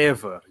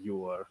 wherever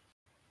you are,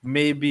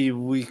 maybe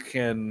we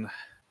can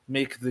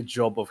make the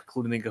job of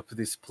cleaning up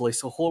this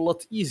place a whole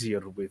lot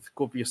easier with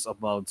copious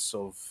amounts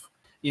of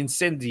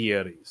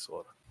incendiaries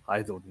or,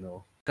 I don't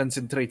know,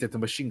 concentrated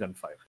machine gun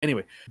fire.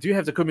 Anyway, do you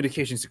have the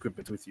communications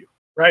equipment with you?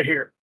 Right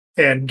here.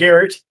 And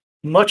Garrett,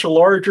 much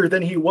larger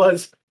than he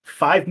was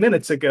 5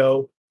 minutes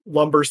ago,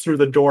 lumbers through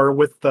the door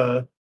with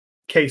the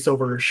case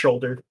over his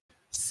shoulder.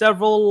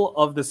 Several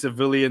of the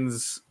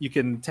civilians, you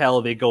can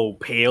tell they go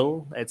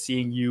pale at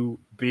seeing you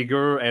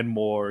bigger and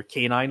more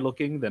canine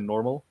looking than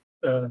normal.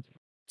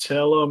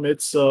 Tell him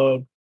it's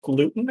a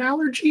gluten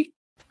allergy?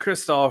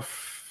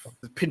 Christoph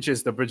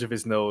pinches the bridge of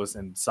his nose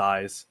and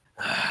sighs.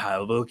 I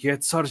will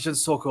get Sergeant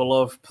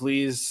Sokolov.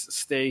 Please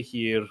stay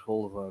here.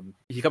 Hold on.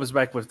 He comes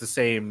back with the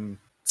same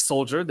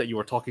soldier that you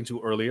were talking to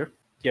earlier.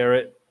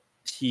 Garrett,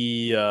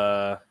 he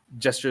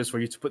gestures for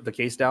you to put the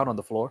case down on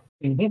the floor.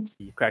 Mm-hmm.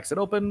 He cracks it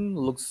open,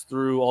 looks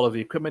through all of the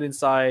equipment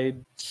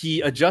inside.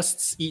 He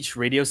adjusts each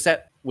radio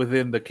set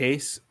within the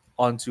case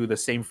onto the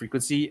same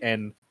frequency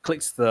and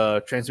clicks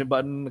the transmit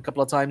button a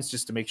couple of times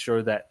just to make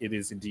sure that it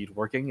is indeed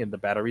working and the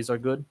batteries are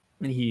good.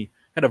 And he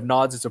kind of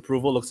nods his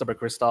approval, looks up at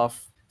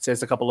Christoph,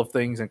 says a couple of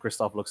things, and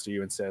Christoph looks to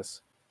you and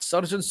says,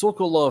 Sergeant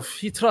Sokolov,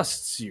 he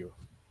trusts you.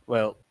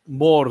 Well,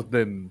 more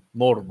than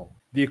normal.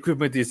 The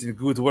equipment is in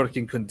good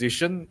working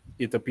condition.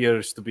 It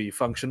appears to be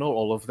functional,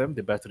 all of them.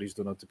 The batteries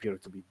do not appear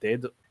to be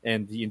dead,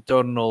 and the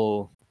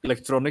internal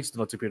electronics do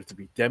not appear to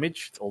be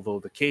damaged, although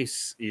the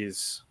case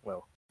is,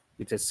 well,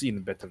 it has seen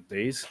better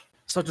days.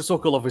 Sergeant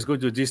Sokolov is going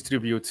to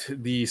distribute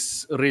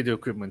these radio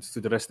equipment to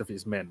the rest of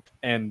his men,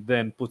 and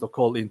then put a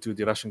call into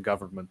the Russian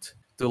government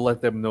to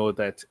let them know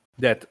that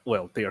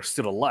well, they are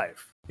still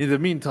alive. In the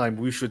meantime,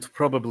 we should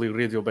probably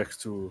radio back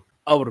to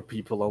our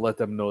people and let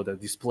them know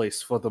that this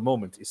place for the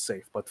moment is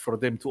safe, but for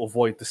them to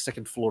avoid the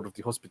second floor of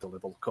the hospital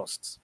at all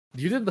costs.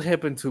 You didn't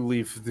happen to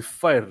leave the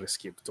fire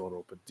escape door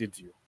open, did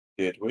you?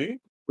 Did we?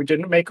 We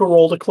didn't make a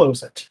roll to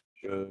close it.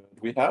 Should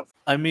we have?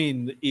 I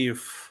mean,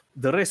 if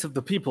the rest of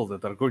the people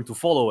that are going to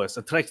follow us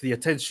attract the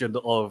attention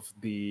of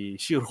the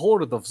sheer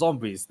horde of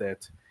zombies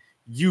that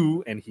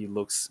you, and he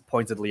looks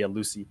pointedly at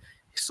Lucy,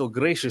 so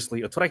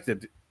graciously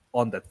attracted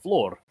on that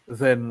floor,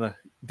 then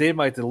they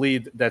might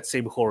lead that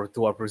same horde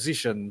to our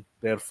position,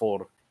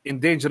 therefore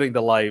endangering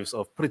the lives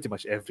of pretty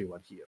much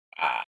everyone here.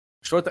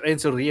 Short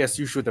answer, yes,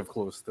 you should have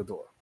closed the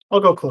door.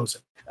 I'll go close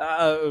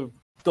it.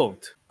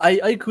 Don't.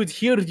 I could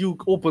hear you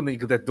opening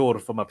that door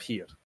from up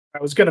here.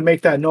 I was going to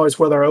make that noise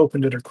whether I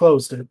opened it or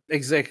closed it.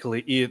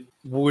 Exactly. It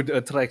would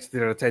attract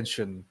their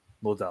attention,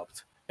 no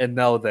doubt. And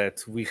now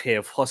that we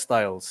have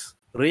hostiles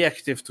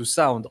reactive to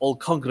sound all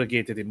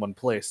congregated in one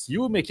place,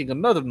 you making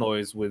another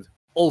noise would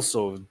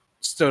also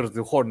stir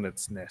the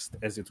hornet's nest,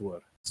 as it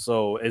were.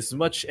 So, as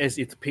much as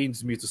it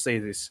pains me to say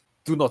this,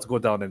 do not go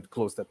down and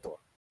close that door.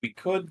 We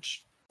could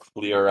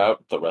clear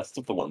out the rest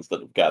of the ones that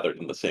have gathered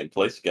in the same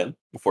place again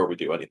before we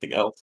do anything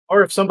else.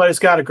 Or if somebody's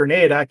got a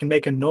grenade, I can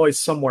make a noise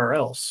somewhere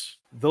else.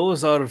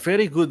 Those are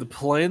very good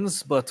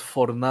plans, but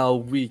for now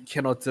we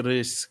cannot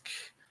risk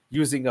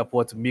using up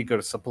what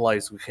meager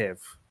supplies we have.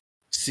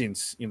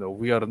 Since,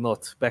 we are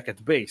not back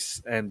at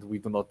base and we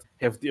do not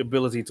have the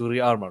ability to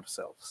rearm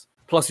ourselves.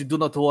 Plus, we do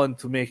not want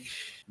to make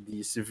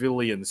the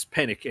civilians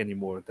panic any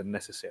more than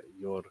necessary.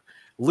 Your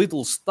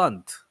little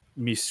stunt,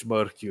 Miss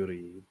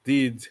Mercury,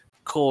 did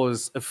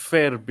cause a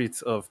fair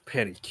bit of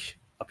panic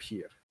up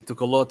here. It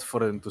took a lot for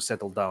them to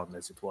settle down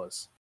as it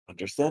was.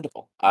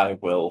 Understandable. I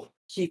will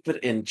keep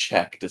it in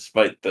check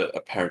despite the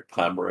apparent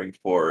clamoring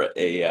for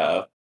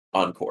a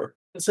encore.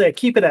 Say,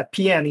 keep it at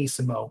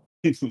pianissimo.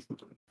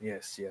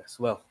 Yes.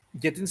 Well,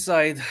 get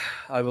inside.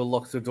 I will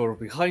lock the door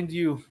behind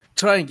you.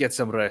 Try and get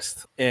some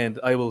rest. And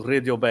I will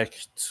radio back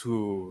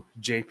to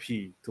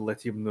JP to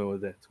let him know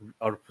that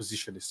our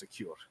position is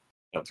secure.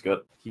 Sounds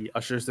good. He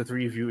ushers the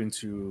three of you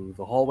into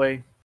the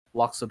hallway,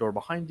 locks the door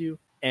behind you,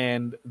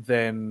 and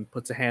then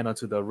puts a hand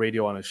onto the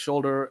radio on his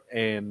shoulder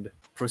and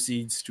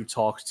proceeds to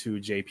talk to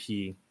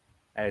JP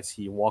as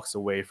he walks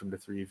away from the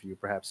three of you,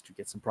 perhaps to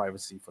get some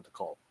privacy for the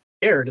call.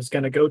 Garrett is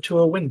going to go to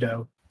a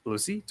window.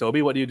 Lucy,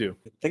 Toby, what do you do?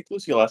 I think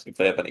Lucy will ask if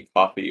they have any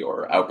coffee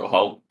or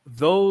alcohol.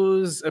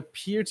 Those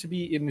appear to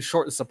be in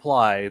short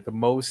supply. The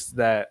most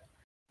that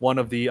one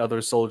of the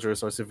other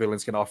soldiers or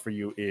civilians can offer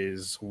you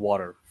is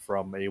water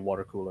from a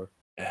water cooler.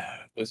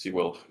 Lucy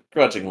will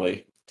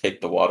grudgingly take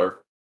the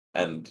water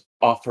and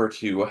offer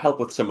to help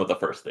with some of the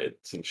first aid,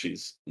 since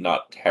she's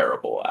not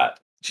terrible at.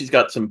 She's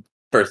got some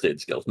first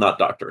aid skills, not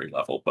doctoring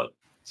level, but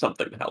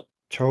something to help.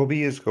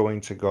 Toby is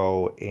going to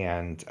go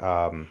and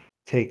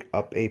take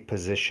up a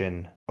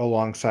position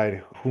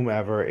alongside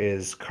whomever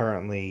is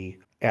currently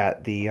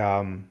at the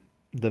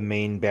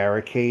main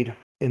barricade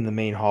in the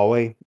main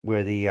hallway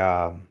where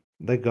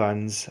the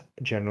guns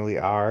generally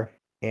are,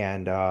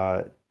 and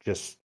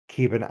just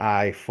keep an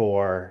eye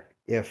for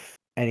if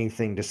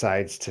anything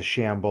decides to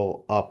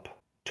shamble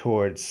up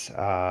towards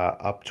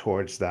up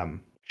towards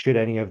them. Should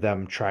any of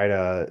them try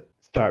to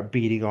start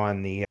beating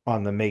on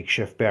the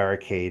makeshift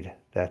barricade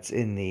that's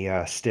in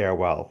the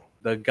stairwell?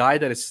 The guy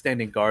that is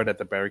standing guard at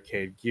the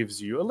barricade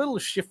gives you a little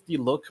shifty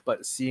look,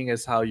 but seeing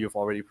as how you've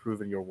already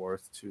proven your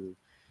worth to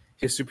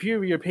his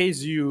superior,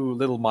 pays you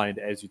little mind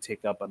as you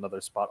take up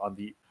another spot on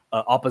the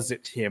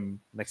opposite him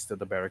next to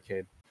the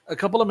barricade. A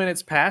couple of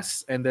minutes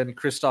pass, and then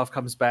Kristoff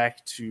comes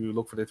back to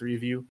look for the three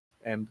of you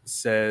and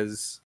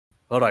says,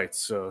 "All right,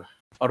 so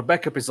our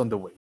backup is on the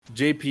way.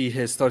 JP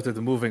has started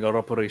moving our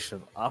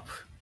operation up.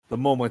 The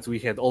moment we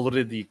had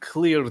already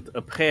cleared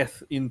a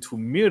path into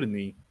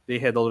Mirny, they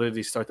had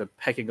already started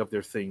packing up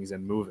their things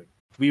and moving.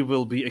 We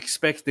will be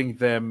expecting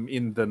them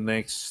in the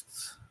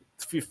next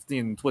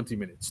 15-20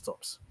 minutes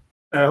tops."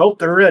 I hope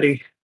they're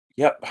ready.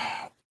 Yep.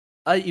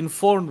 I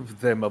informed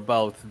them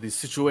about the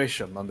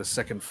situation on the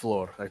second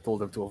floor. I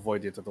told them to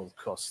avoid it at all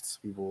costs.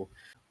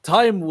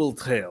 Time will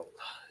tell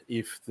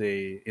if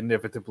they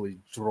inevitably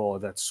draw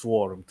that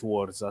swarm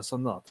towards us or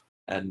not.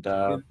 And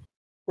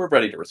we're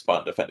ready to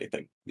respond if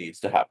anything needs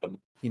to happen.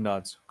 He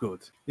nods.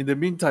 Good. In the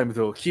meantime,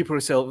 though,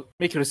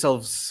 make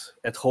yourselves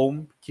at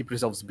home. Keep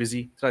yourselves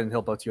busy. Try and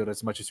help out here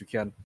as much as you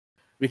can.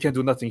 We can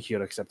do nothing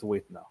here except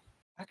wait now.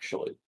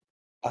 Actually,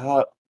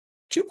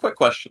 2 quick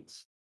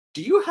questions.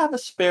 Do you have a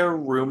spare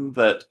room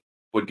that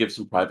would give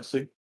some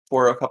privacy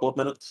for a couple of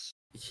minutes?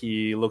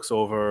 He looks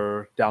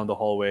over down the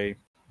hallway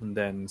and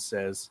then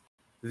says,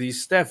 "The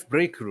staff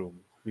break room.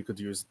 You could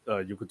use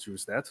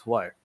that.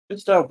 Why?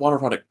 Just want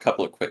to run a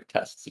couple of quick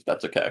tests, if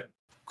that's okay.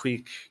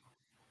 Quick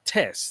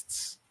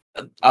tests.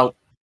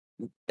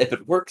 If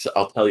it works,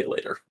 I'll tell you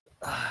later."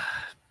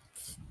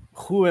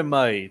 Who am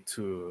I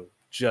to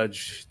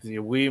judge the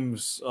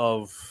whims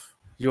of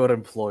your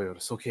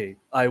employers? Okay,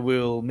 I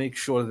will make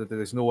sure that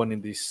there is no one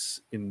in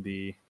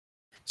the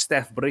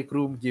staff break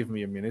room. Give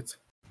me a minute."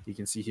 You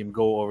can see him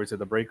go over to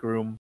the break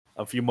room.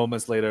 A few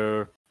moments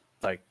later,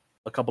 like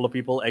a couple of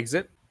people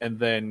exit, and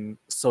then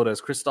so does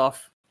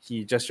Kristoff.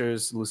 He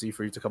gestures Lucy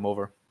for you to come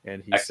over,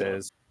 and he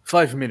Excellent. says,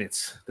 5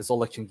 minutes. That's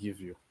all I can give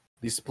you.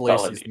 This place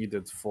Solid. is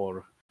needed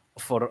for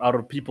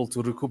our people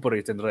to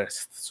recuperate and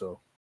rest. So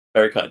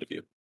Very kind of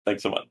you.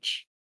 Thanks so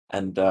much.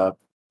 And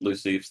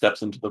Lucy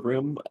steps into the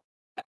room.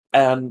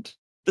 And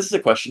this is a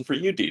question for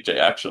you, DJ,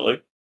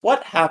 actually.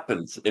 What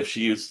happens if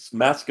she uses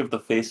Mask of the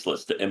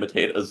Faceless to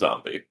imitate a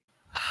zombie?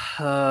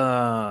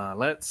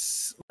 let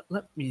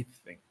me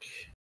think.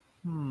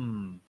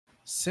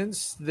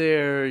 Since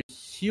they're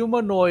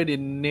humanoid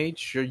in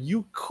nature,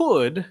 you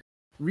could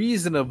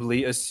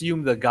reasonably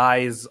assume the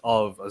guise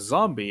of a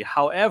zombie.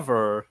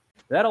 However,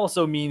 that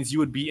also means you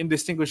would be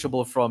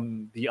indistinguishable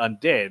from the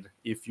undead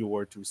if you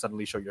were to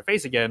suddenly show your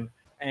face again,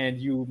 and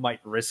you might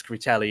risk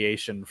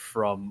retaliation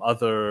from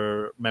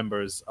other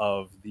members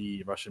of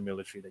the Russian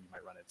military that you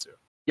might run into.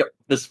 Yep,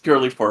 this is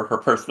purely for her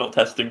personal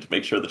testing to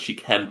make sure that she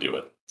can do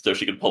it, so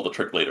she can pull the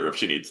trick later if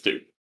she needs to.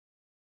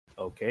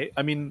 Okay,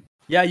 I mean,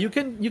 yeah, you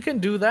can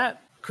do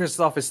that.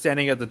 Kristoff is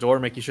standing at the door,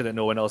 making sure that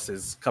no one else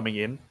is coming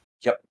in.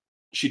 Yep,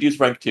 she'd use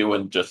rank 2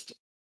 and just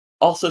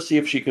also see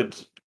if she could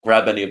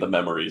grab any of the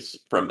memories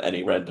from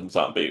any random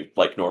zombie,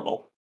 like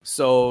normal.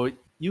 So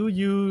you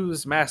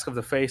use Mask of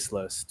the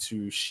Faceless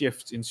to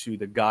shift into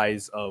the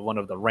guise of one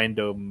of the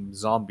random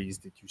zombies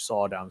that you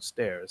saw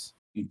downstairs.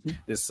 Mm-hmm.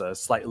 This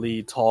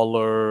slightly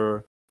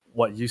taller,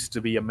 what used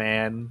to be a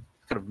man,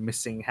 kind of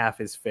missing half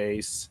his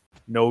face,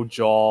 no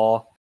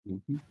jaw,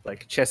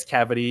 like chest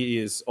cavity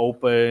is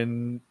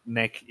open,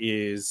 neck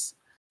is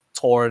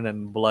torn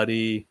and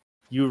bloody.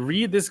 You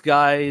read this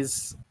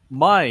guy's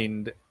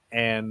mind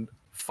and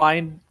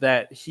find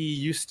that he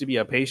used to be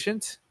a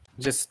patient,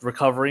 just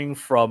recovering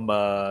from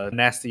a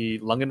nasty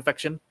lung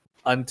infection,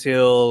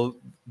 until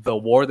the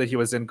war that he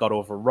was in got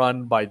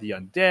overrun by the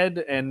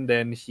undead, and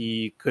then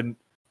he couldn't,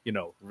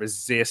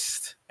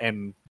 resist,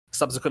 and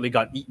subsequently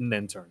got eaten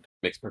and turned.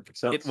 Makes perfect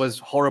sense. It was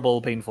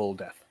horrible, painful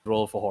death.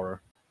 Roll for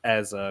horror.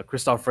 As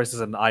Kristoff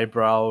raises an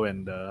eyebrow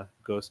and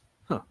goes,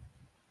 I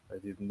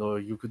didn't know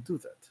you could do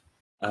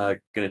that.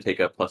 Gonna take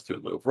a +2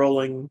 in lieu of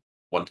rolling,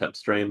 1 temp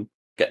strain,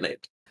 get an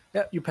 8.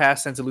 Yeah, you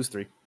pass, and to lose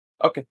 3.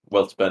 Okay,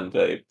 well, spend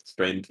a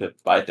strain to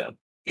buy it down.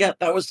 Yeah,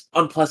 that was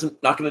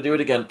unpleasant. Not going to do it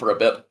again for a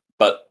bit,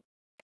 but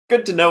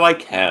good to know I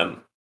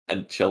can.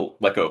 And she'll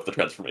let go of the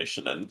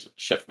transformation and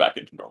shift back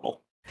into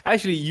normal.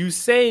 Actually, you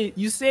say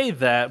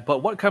that, but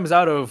what comes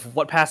out of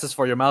what passes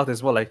for your mouth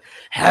is more like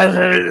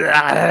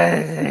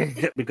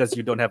because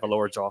you don't have a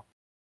lower jaw.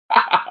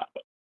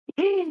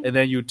 And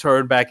then you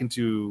turn back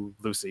into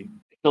Lucy.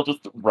 She'll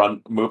just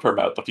move her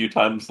mouth a few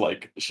times,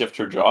 like shift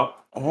her jaw.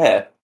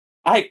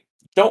 I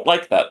don't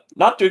like that.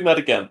 Not doing that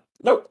again.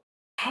 Nope.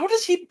 How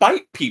does he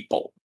bite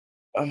people?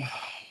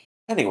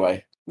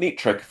 Anyway, neat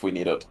trick if we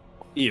need it.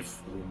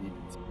 If we need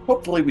it.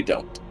 Hopefully we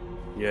don't.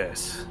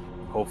 Yes,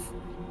 hopefully.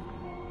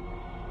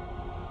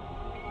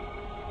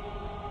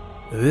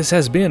 This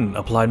has been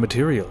Applied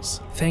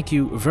Materials. Thank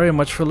you very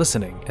much for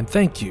listening, and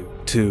thank you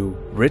to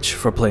Rich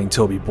for playing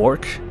Toby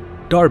Bork,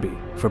 Darby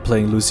for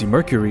playing Lucy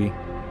Mercury,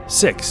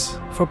 Six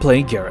for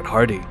playing Garrett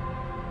Hardy.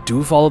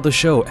 Do follow the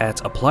show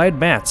at Applied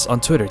Mats on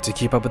Twitter to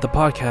keep up with the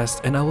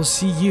podcast, and I will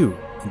see you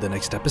in the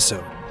next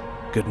episode.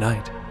 Good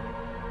night.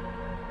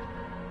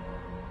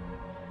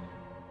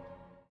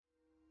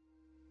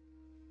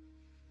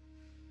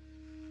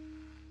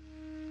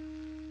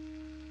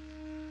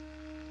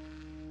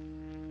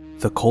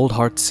 The Cold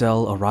Heart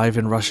Cell arrive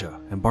in Russia,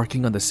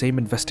 embarking on the same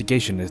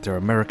investigation as their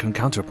American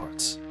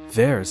counterparts.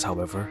 Theirs,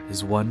 however,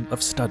 is one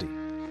of study.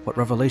 What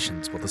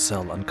revelations will the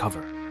cell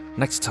uncover?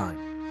 Next time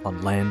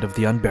on Land of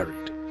the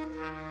Unburied.